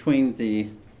 between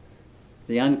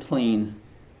the unclean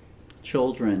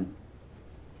children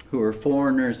who are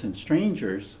foreigners and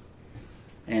strangers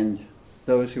and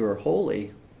those who are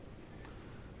holy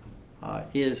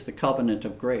is the covenant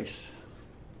of grace.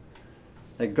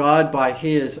 That God, by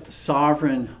His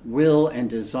sovereign will and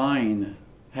design,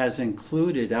 has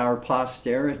included our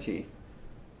posterity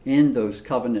in those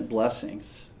covenant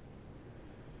blessings.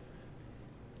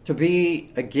 To be,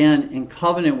 again, in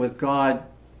covenant with God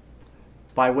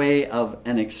by way of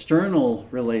an external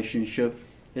relationship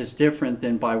is different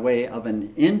than by way of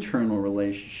an internal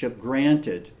relationship,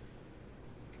 granted.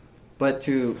 But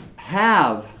to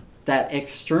have that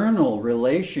external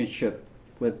relationship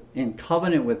in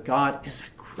covenant with God is a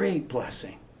great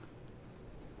blessing.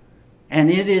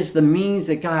 And it is the means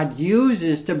that God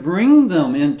uses to bring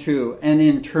them into an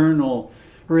internal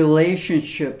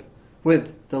relationship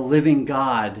with the living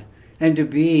God and to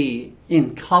be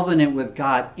in covenant with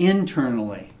God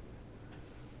internally.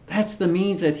 That's the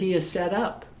means that He has set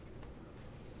up.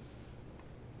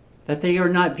 That they are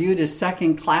not viewed as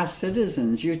second-class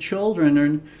citizens. Your children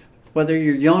are, whether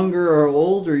you're younger or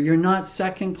older, you're not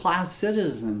second-class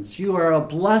citizens. You are a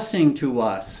blessing to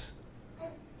us.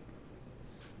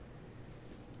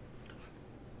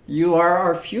 You are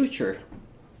our future.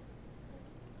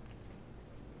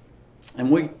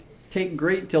 And we take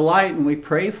great delight and we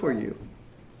pray for you.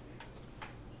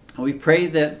 And we pray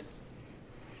that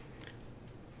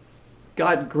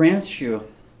God grants you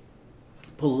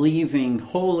believing,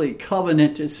 holy,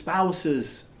 covenanted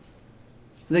spouses.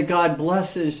 That God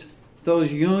blesses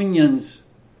those unions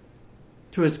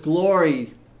to His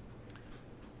glory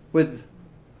with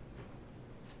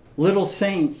little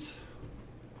saints,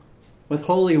 with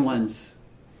holy ones.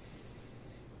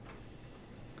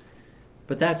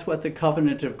 But that's what the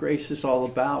covenant of grace is all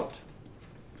about.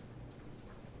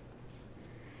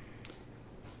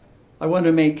 I want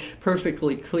to make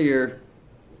perfectly clear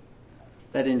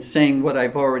that in saying what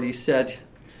I've already said,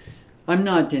 I'm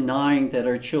not denying that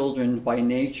our children by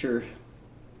nature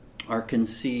are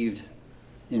conceived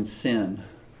in sin.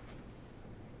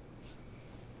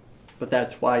 But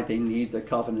that's why they need the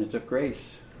covenant of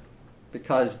grace.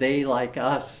 Because they, like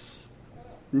us,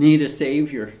 need a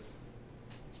Savior.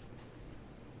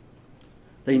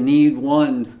 They need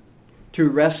one to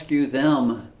rescue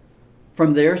them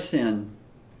from their sin.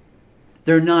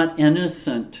 They're not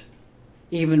innocent,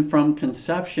 even from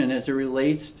conception, as it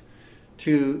relates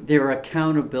to their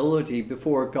accountability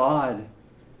before God.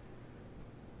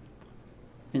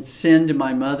 "In sin did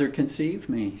my mother conceive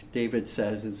me," David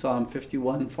says in Psalm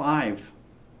 51:5.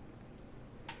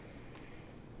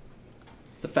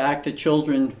 The fact that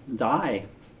children die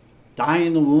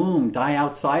in the womb, die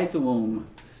outside the womb.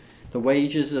 The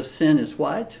wages of sin is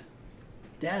what?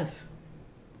 Death.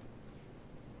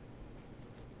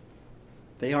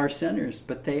 They are sinners,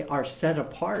 but they are set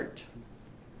apart.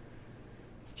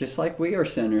 Just like we are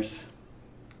sinners.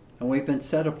 And we've been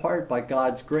set apart by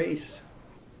God's grace.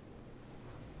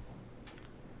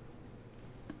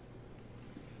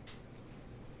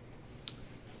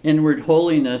 Inward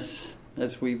holiness,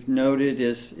 as we've noted,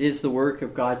 is the work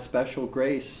of God's special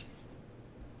grace,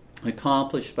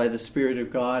 accomplished by the Spirit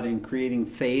of God in creating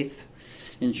faith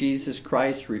in Jesus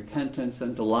Christ, repentance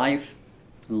unto life,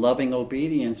 and loving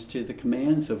obedience to the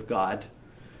commands of God.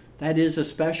 That is a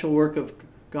special work of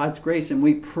God's grace, and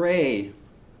we pray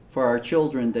for our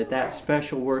children that that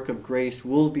special work of grace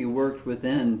will be worked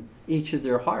within each of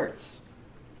their hearts.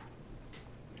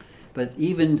 But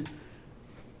even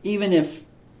if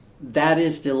that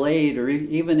is delayed, or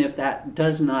even if that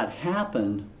does not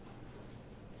happen,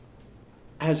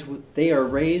 as they are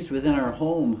raised within our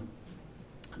home,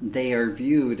 they are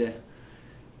viewed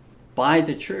by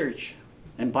the church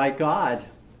and by God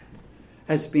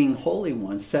as being holy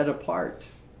ones, set apart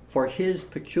for His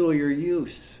peculiar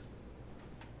use.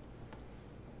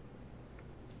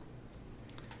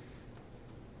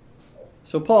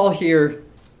 So Paul here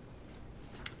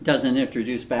doesn't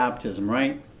introduce baptism,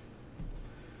 right?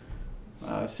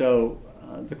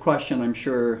 The question, I'm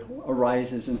sure,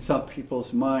 arises in some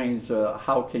people's minds,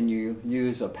 how can you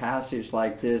use a passage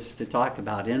like this to talk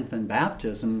about infant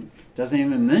baptism? It doesn't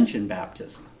even mention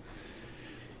baptism.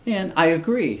 And I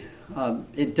agree.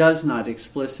 It does not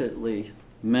explicitly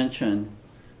mention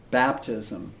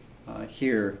baptism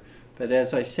here. But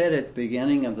as I said at the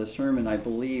beginning of the sermon, I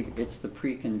believe it's the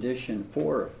precondition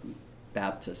for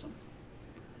baptism.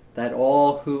 That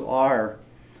all who are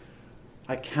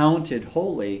accounted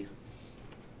holy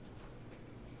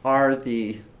are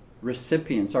the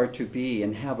recipients, are to be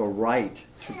and have a right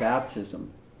to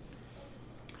baptism.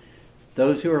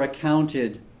 Those who are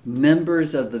accounted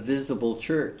members of the visible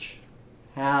church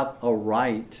have a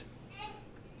right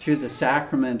to the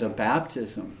sacrament of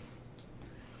baptism.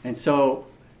 And so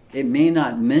it may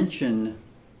not mention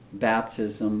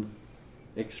baptism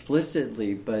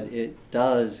explicitly, but it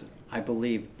does, I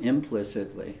believe,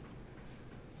 implicitly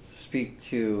speak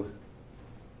to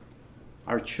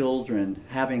our children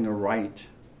having a right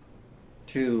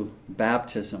to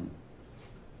baptism.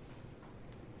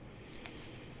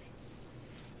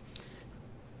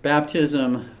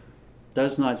 Baptism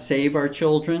does not save our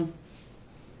children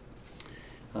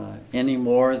any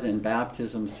more than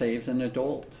baptism saves an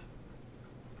adult.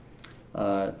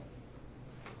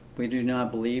 We do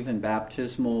not believe in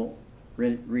baptismal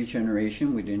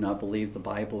regeneration. We do not believe the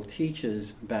Bible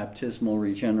teaches baptismal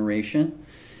regeneration.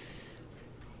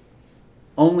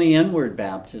 Only inward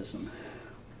baptism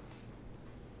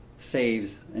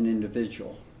saves an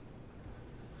individual,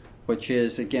 which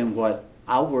is, again, what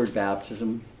outward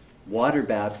baptism, water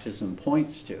baptism,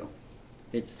 points to.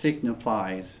 It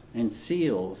signifies and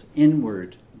seals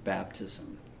inward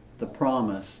baptism, the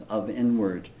promise of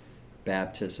inward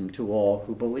baptism to all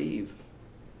who believe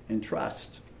and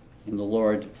trust in the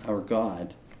Lord our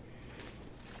God.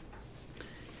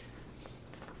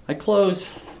 I close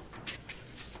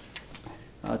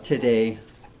today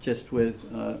just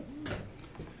with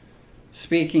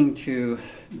speaking to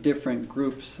different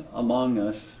groups among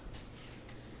us,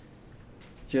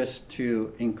 just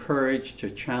to encourage, to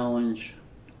challenge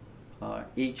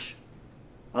each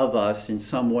of us in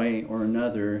some way or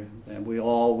another. And we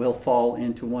all will fall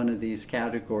into one of these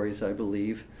categories, I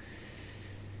believe.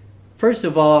 First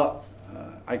of all,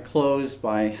 I close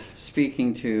by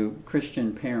speaking to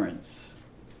Christian parents.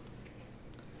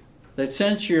 That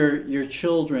since your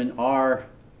children are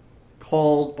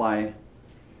called by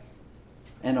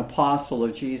an apostle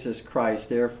of Jesus Christ,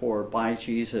 therefore by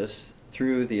Jesus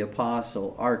through the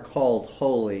apostle, are called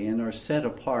holy and are set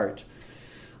apart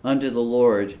unto the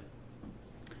Lord,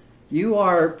 you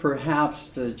are perhaps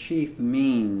the chief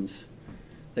means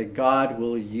that God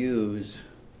will use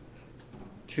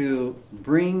to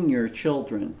bring your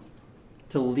children,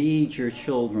 to lead your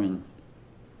children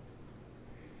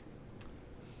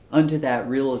unto that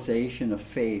realization of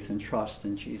faith and trust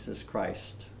in Jesus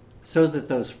Christ, so that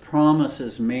those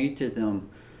promises made to them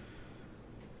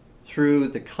through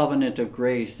the covenant of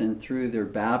grace and through their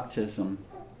baptism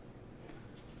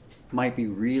might be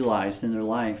realized in their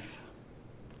life.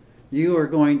 You are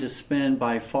going to spend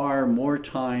by far more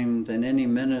time than any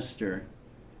minister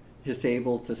is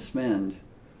able to spend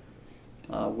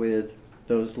with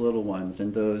those little ones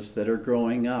and those that are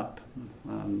growing up,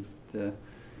 that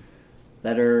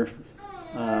are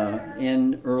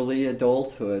in early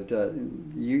adulthood.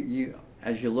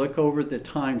 As you look over the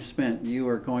time spent, you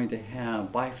are going to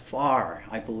have by far,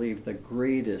 I believe, the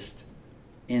greatest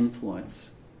influence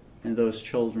in those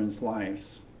children's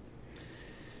lives.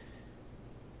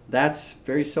 That's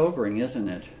very sobering, isn't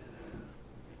it?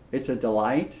 It's a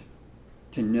delight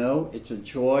to know, it's a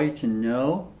joy to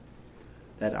know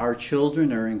that our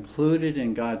children are included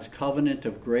in God's covenant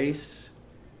of grace,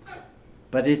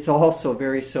 but it's also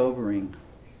very sobering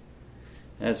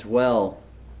as well.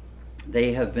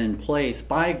 They have been placed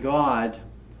by God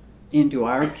into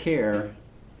our care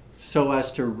so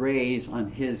as to raise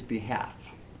on His behalf.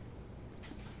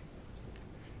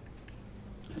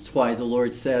 That's why the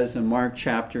Lord says in Mark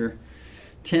chapter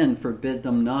 10, forbid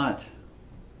them not,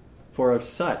 for of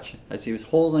such, as He was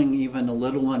holding even a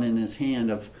little one in His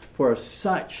hand, for of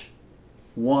such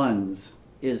ones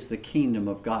is the kingdom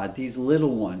of God. These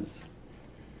little ones,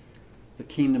 the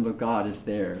kingdom of God is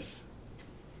theirs.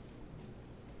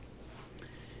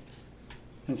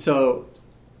 And so,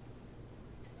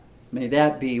 may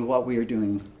that be what we are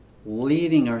doing,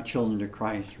 leading our children to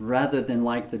Christ, rather than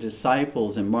like the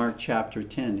disciples in Mark chapter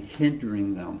 10,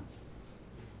 hindering them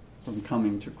from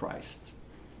coming to Christ.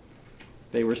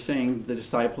 They were saying, the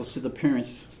disciples to the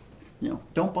parents,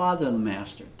 don't bother the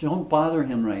master. Don't bother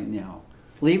him right now.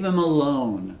 Leave him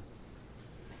alone.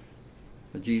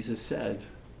 But Jesus said,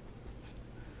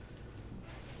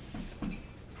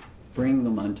 bring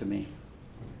them unto me.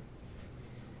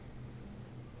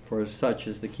 For such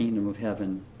is the kingdom of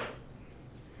heaven.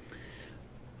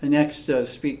 I next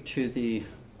speak to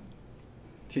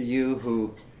you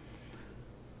who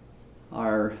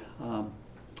are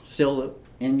still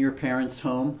in your parents'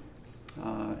 home,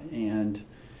 and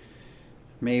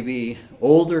maybe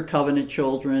older covenant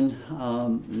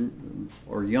children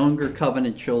or younger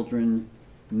covenant children,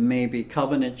 maybe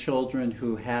covenant children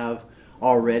who have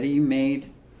already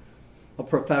made a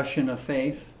profession of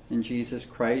faith in Jesus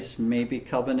Christ, maybe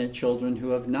covenant children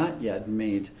who have not yet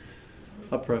made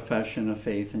a profession of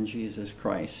faith in Jesus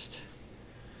Christ.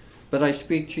 But I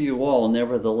speak to you all,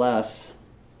 nevertheless,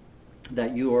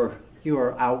 that you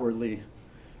are outwardly,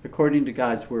 according to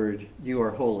God's word, you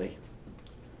are holy.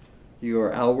 You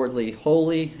are outwardly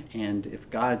holy, and if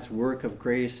God's work of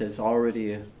grace has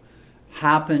already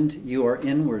happened, you are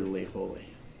inwardly holy.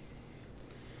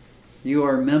 You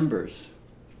are members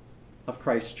of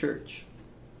Christ's church.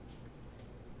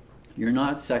 You're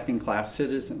not second-class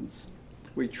citizens.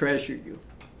 We treasure you.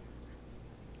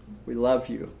 We love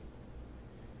you.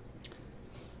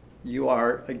 You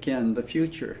are, again, the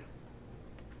future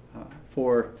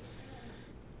for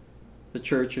the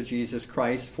Church of Jesus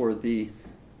Christ, for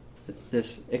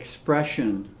this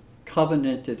expression,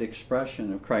 covenanted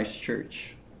expression of Christ's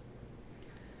church.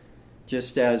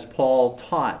 Just as Paul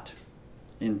taught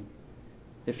in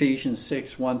Ephesians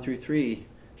 6, 1 through 3,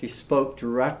 he spoke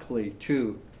directly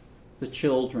to the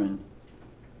children.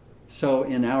 So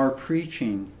in our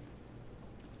preaching,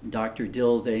 Dr.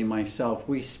 Dilday, myself,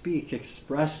 we speak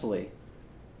expressly,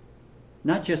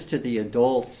 not just to the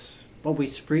adults, but we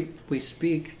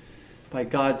speak by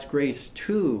God's grace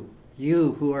to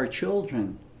you who are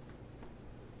children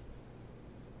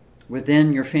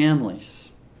within your families.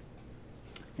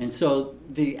 And so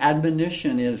the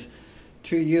admonition is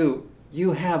to you,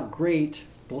 you have great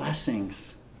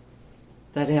blessings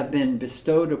that have been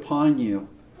bestowed upon you,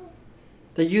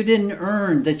 that you didn't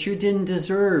earn, that you didn't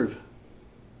deserve,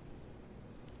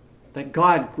 that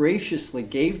God graciously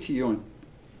gave to you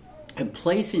and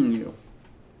placing you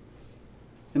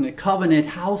in a covenant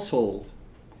household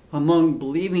among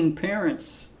believing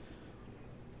parents.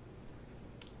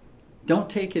 Don't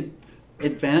take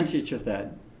advantage of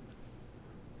that.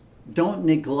 Don't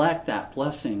neglect that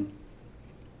blessing.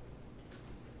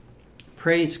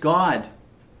 Praise God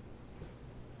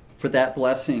for that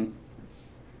blessing.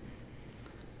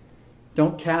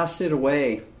 Don't cast it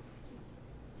away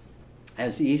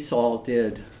as Esau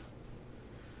did,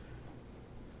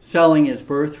 selling his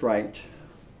birthright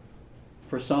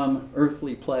for some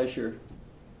earthly pleasure.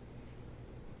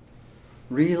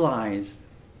 Realize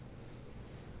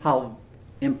how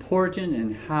important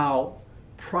and how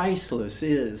priceless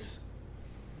is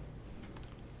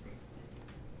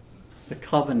the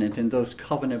covenant and those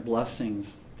covenant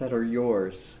blessings that are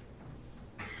yours.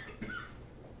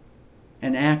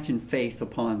 and act in faith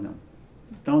upon them.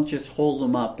 Don't just hold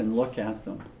them up and look at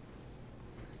them.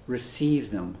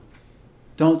 Receive them.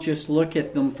 Don't just look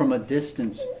at them from a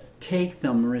distance. Take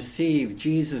them, receive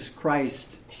Jesus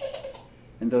Christ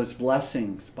and those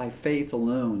blessings by faith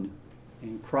alone,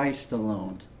 in Christ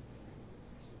alone.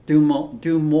 Do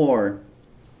more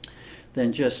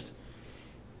than just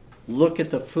look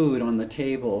at the food on the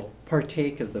table.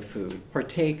 Partake of the food.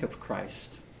 Partake of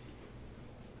Christ.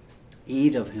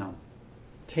 Eat of Him.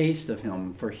 Taste of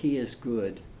Him, for He is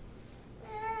good.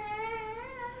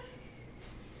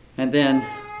 And then,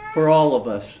 for all of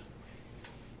us,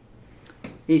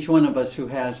 each one of us who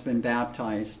has been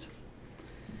baptized,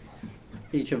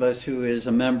 each of us who is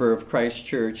a member of Christ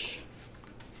Church,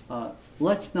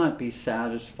 let's not be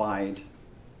satisfied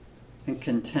and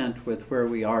content with where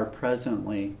we are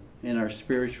presently in our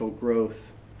spiritual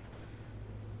growth.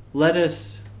 Let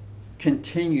us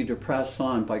continue to press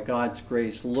on by God's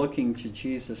grace, looking to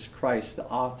Jesus Christ, the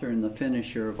author and the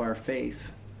finisher of our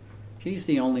faith. He's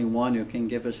the only one who can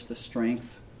give us the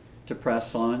strength to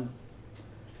press on,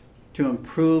 to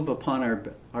improve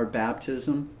upon our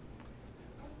baptism.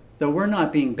 Though we're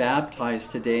not being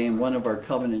baptized today, and one of our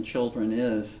covenant children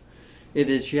is, it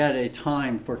is yet a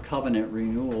time for covenant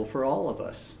renewal for all of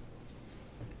us.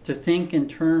 To think in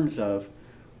terms of,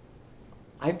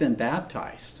 I've been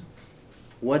baptized.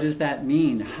 What does that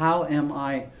mean? How am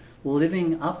I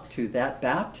living up to that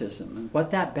baptism? And what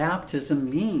that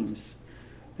baptism means.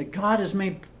 That God has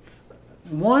made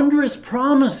wondrous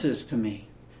promises to me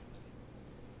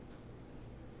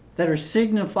that are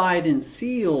signified and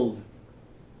sealed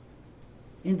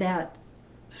in that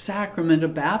sacrament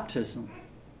of baptism.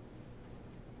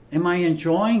 Am I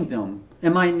enjoying them?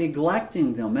 Am I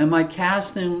neglecting them? Am I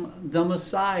casting them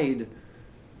aside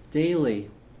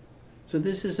daily? So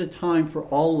this is a time for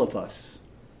all of us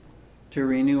to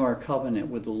renew our covenant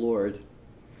with the Lord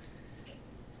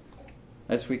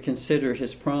as we consider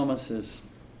His promises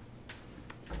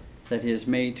that He has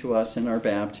made to us in our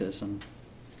baptism.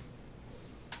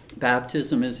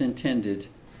 Baptism is intended,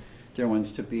 dear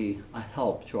ones, to be a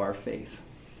help to our faith.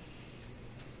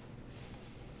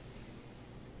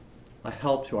 A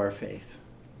help to our faith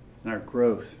and our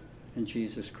growth in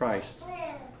Jesus Christ.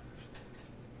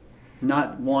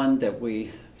 Not one that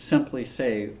we simply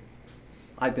say,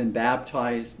 I've been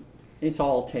baptized, it's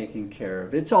all taken care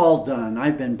of. It's all done.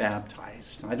 I've been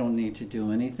baptized. I don't need to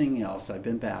do anything else. I've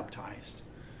been baptized.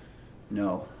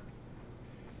 No.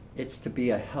 It's to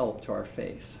be a help to our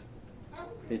faith.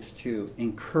 It's to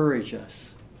encourage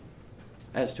us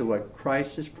as to what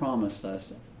Christ has promised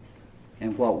us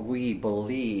and what we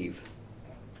believe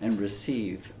and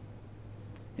receive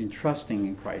in trusting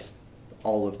in Christ,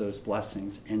 all of those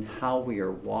blessings, and how we are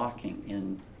walking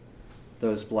in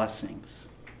those blessings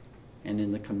and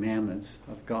in the commandments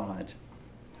of God.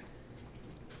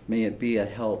 May it be a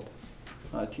help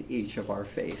to each of our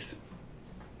faith.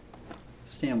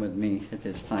 Stand with me at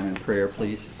this time in prayer,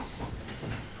 please.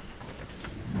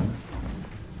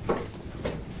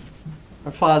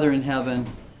 Our Father in heaven,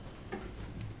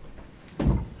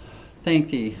 thank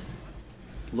Thee,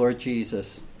 Lord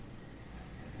Jesus,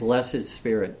 Blessed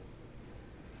Spirit,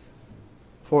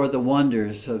 for the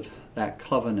wonders of that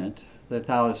covenant that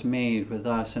Thou hast made with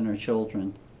us and our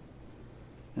children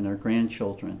and our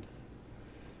grandchildren.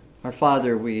 Our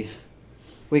Father, we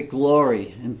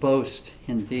glory and boast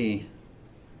in Thee.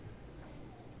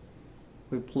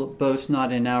 We boast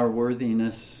not in our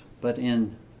worthiness, but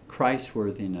in Christ's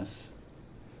worthiness.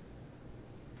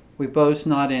 We boast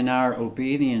not in our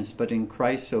obedience, but in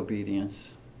Christ's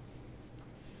obedience.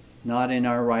 Not in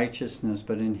our righteousness,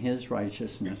 but in His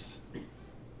righteousness.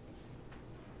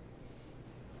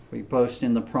 We boast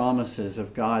in the promises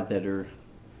of God that are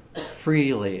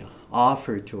freely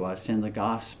offered to us in the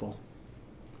gospel,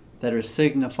 that are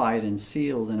signified and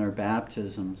sealed in our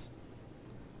baptisms.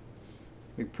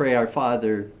 We pray, our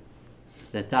Father,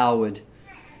 that Thou would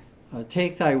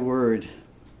take Thy word,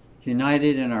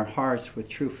 united in our hearts with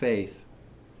true faith,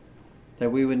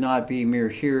 that we would not be mere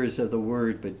hearers of the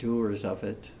word, but doers of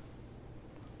it.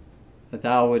 That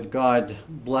Thou would, God,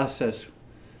 bless us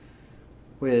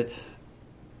with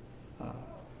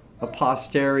a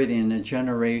posterity and a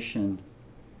generation,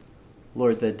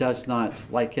 Lord, that does not,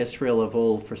 like Israel of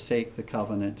old, forsake the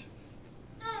covenant,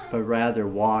 but rather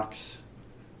walks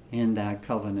in that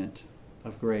covenant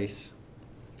of grace.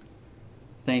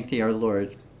 Thank Thee, our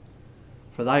Lord,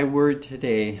 for Thy word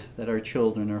today that our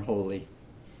children are holy.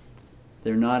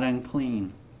 They're not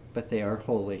unclean, but they are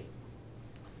holy.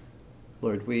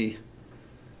 Lord, we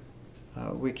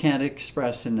can't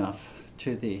express enough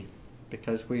to Thee,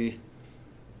 because we,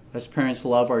 as parents,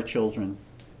 love our children.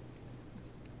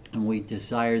 And we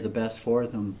desire the best for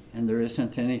them. And there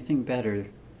isn't anything better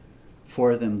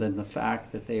for them than the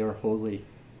fact that they are holy.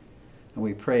 And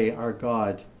we pray, our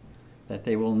God, that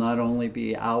they will not only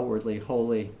be outwardly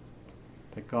holy,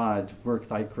 but God, work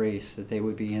thy grace that they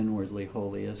would be inwardly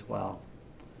holy as well.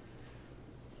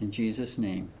 In Jesus'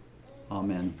 name,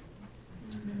 amen.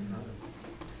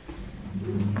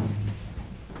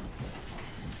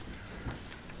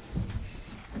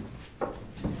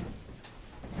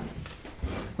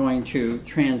 Going to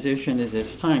transition at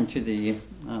this time to the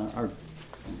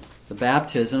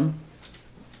baptism,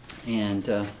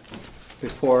 and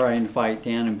before I invite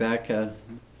Dan and Becca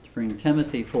to bring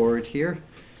Timothy forward here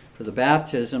for the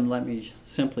baptism, let me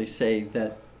simply say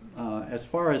that as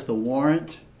far as the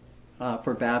warrant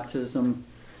for baptism,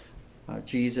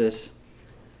 Jesus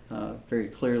very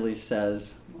clearly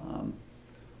says,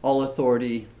 all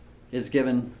authority is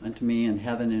given unto me in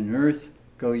heaven and earth.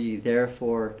 Go ye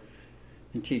therefore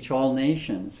and teach all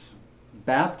nations,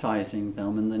 baptizing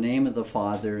them in the name of the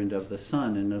Father and of the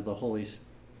Son and of the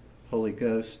Holy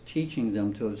Ghost, teaching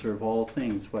them to observe all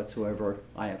things whatsoever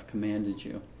I have commanded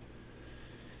you.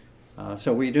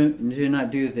 So we do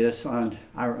not do this on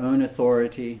our own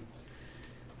authority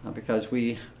because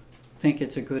we think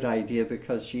it's a good idea,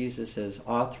 because Jesus has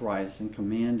authorized and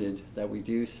commanded that we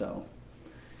do so.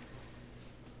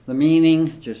 The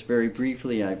meaning, just very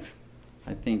briefly, I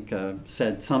think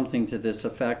said something to this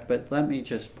effect, but let me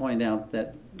just point out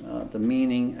that the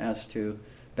meaning as to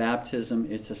baptism,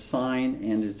 it's a sign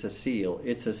and it's a seal.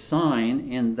 It's a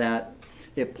sign in that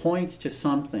it points to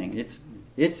something.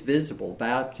 It's visible.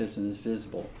 Baptism is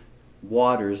visible.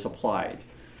 Water is applied.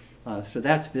 So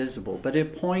that's visible. But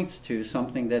it points to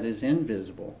something that is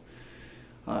invisible.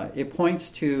 It points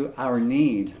to our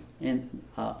need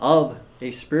of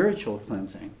a spiritual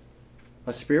cleansing,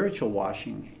 a spiritual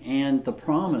washing, and the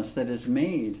promise that is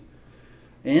made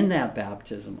in that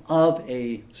baptism of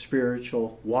a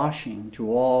spiritual washing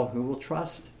to all who will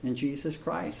trust in Jesus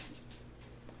Christ.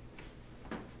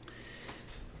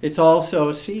 It's also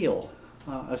a seal.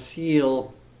 A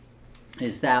seal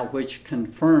is that which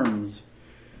confirms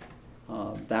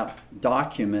that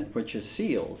document which is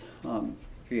sealed.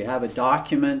 If you have a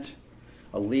document,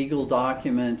 a legal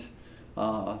document,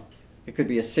 it could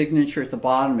be a signature at the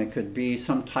bottom. It could be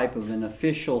some type of an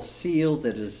official seal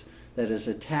that is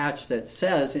attached that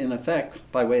says, in effect,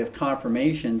 by way of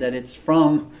confirmation, that it's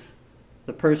from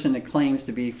the person it claims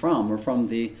to be from, or from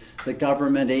the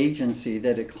government agency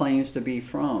that it claims to be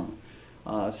from.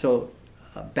 So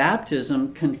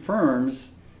baptism confirms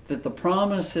that the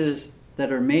promises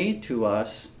that are made to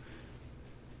us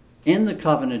in the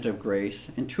covenant of grace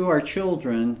and to our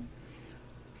children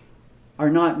are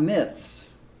not myths.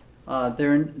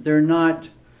 They're not.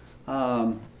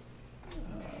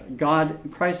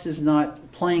 Christ is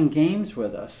not playing games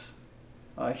with us.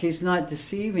 He's not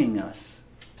deceiving us.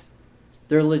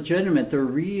 They're legitimate. They're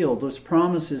real. Those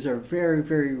promises are very,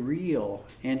 very real.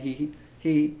 And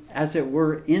he, as it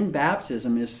were, in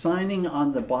baptism, is signing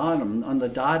on the bottom, on the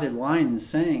dotted line, and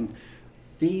saying,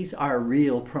 these are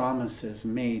real promises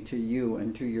made to you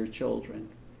and to your children.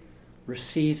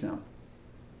 Receive them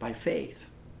by faith.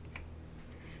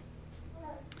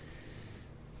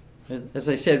 As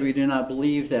I said, we do not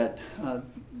believe that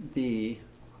the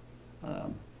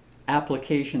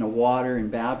application of water in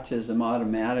baptism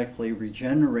automatically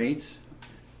regenerates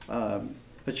a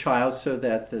child, so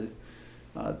that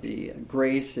the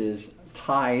grace is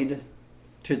tied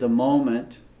to the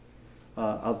moment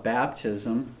of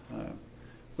baptism.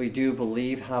 We do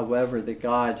believe, however, that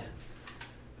God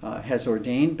has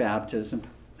ordained baptism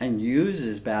and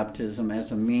uses baptism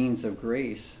as a means of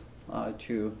grace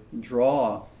to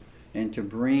draw and to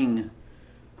bring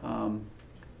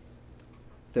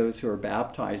those who are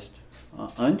baptized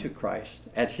unto Christ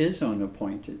at his own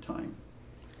appointed time.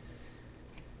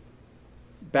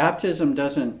 Baptism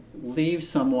doesn't leave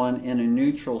someone in a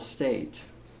neutral state.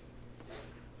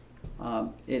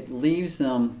 It leaves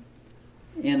them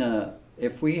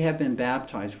if we have been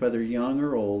baptized, whether young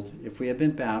or old, if we have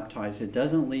been baptized, it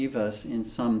doesn't leave us in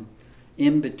some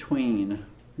in-between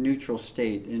neutral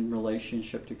state in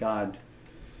relationship to God.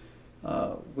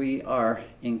 We are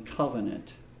in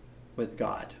covenant with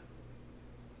God.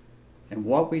 And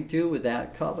what we do with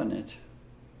that covenant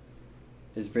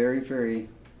is very, very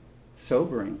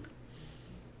sobering.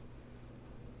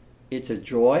 It's a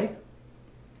joy.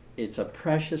 It's a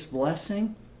precious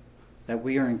blessing that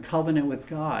we are in covenant with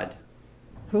God.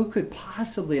 Who could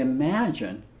possibly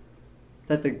imagine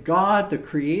that the God, the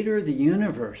creator of the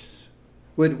universe,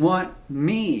 would want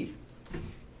me,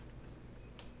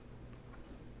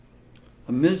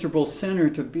 a miserable sinner,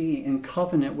 to be in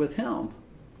covenant with him?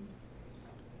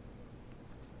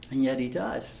 And yet he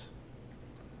does.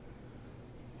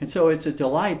 And so it's a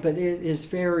delight, but it is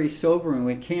very sobering.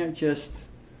 We can't just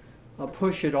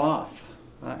push it off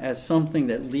as something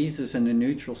that leaves us in a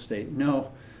neutral state.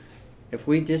 No, if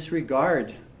we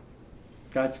disregard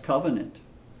God's covenant,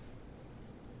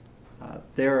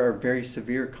 there are very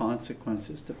severe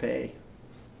consequences to pay.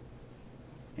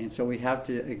 And so we have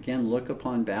to, again, look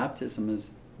upon baptism as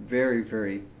very,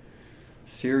 very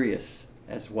serious,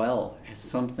 as well as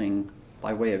something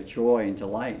by way of joy and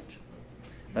delight.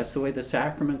 That's the way the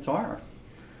sacraments are.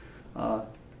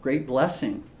 Great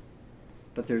blessing.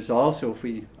 But there's also, if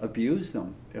we abuse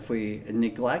them, if we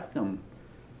neglect them,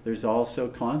 there's also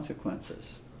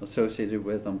consequences associated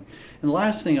with them. And the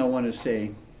last thing I want to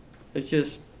say is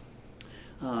just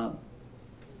Dan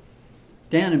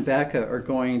and Becca are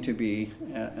going to be,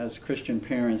 as Christian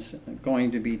parents,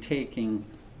 going to be taking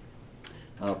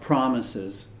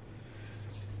promises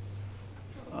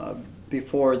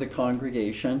before the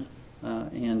congregation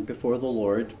and before the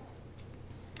Lord.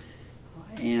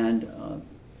 And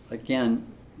again,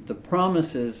 the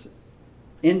promises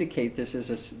indicate this is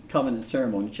a covenant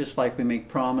ceremony, just like we make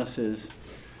promises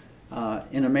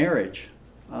in a marriage.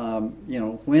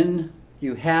 When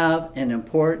you have an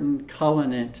important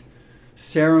covenant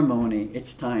ceremony,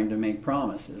 it's time to make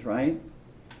promises, right?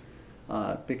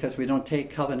 Because we don't take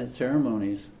covenant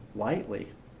ceremonies lightly.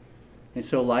 And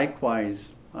so likewise,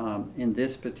 in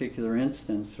this particular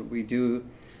instance, we do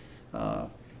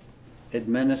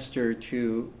administer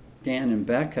to Dan and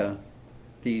Becca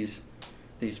these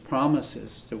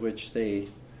promises to which they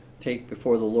take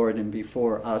before the Lord and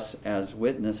before us as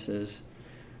witnesses,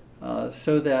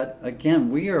 so that, again,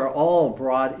 we are all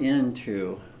brought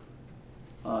into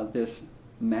this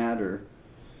matter.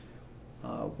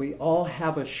 We all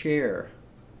have a share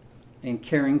in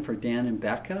caring for Dan and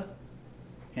Becca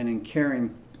and in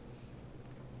caring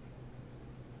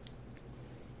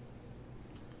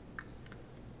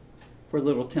for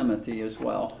little Timothy as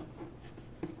well.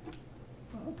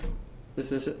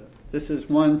 This is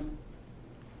one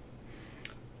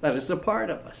that is a part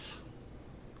of us.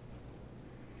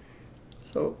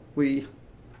 So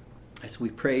as we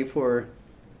pray for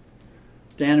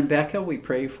Dan and Becca, we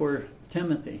pray for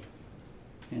Timothy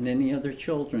and any other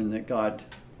children that God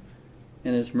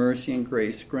in His mercy and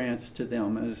grace grants to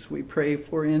them. As we pray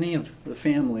for any of the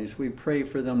families, we pray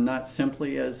for them not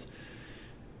simply as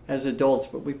adults,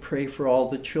 but we pray for all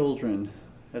the children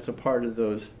as a part of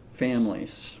those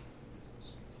families.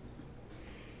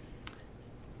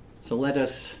 So let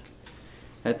us,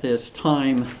 at this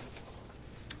time,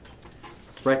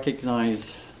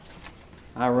 recognize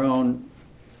our own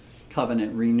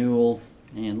covenant renewal,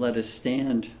 and let us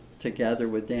stand together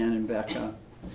with Dan and Becca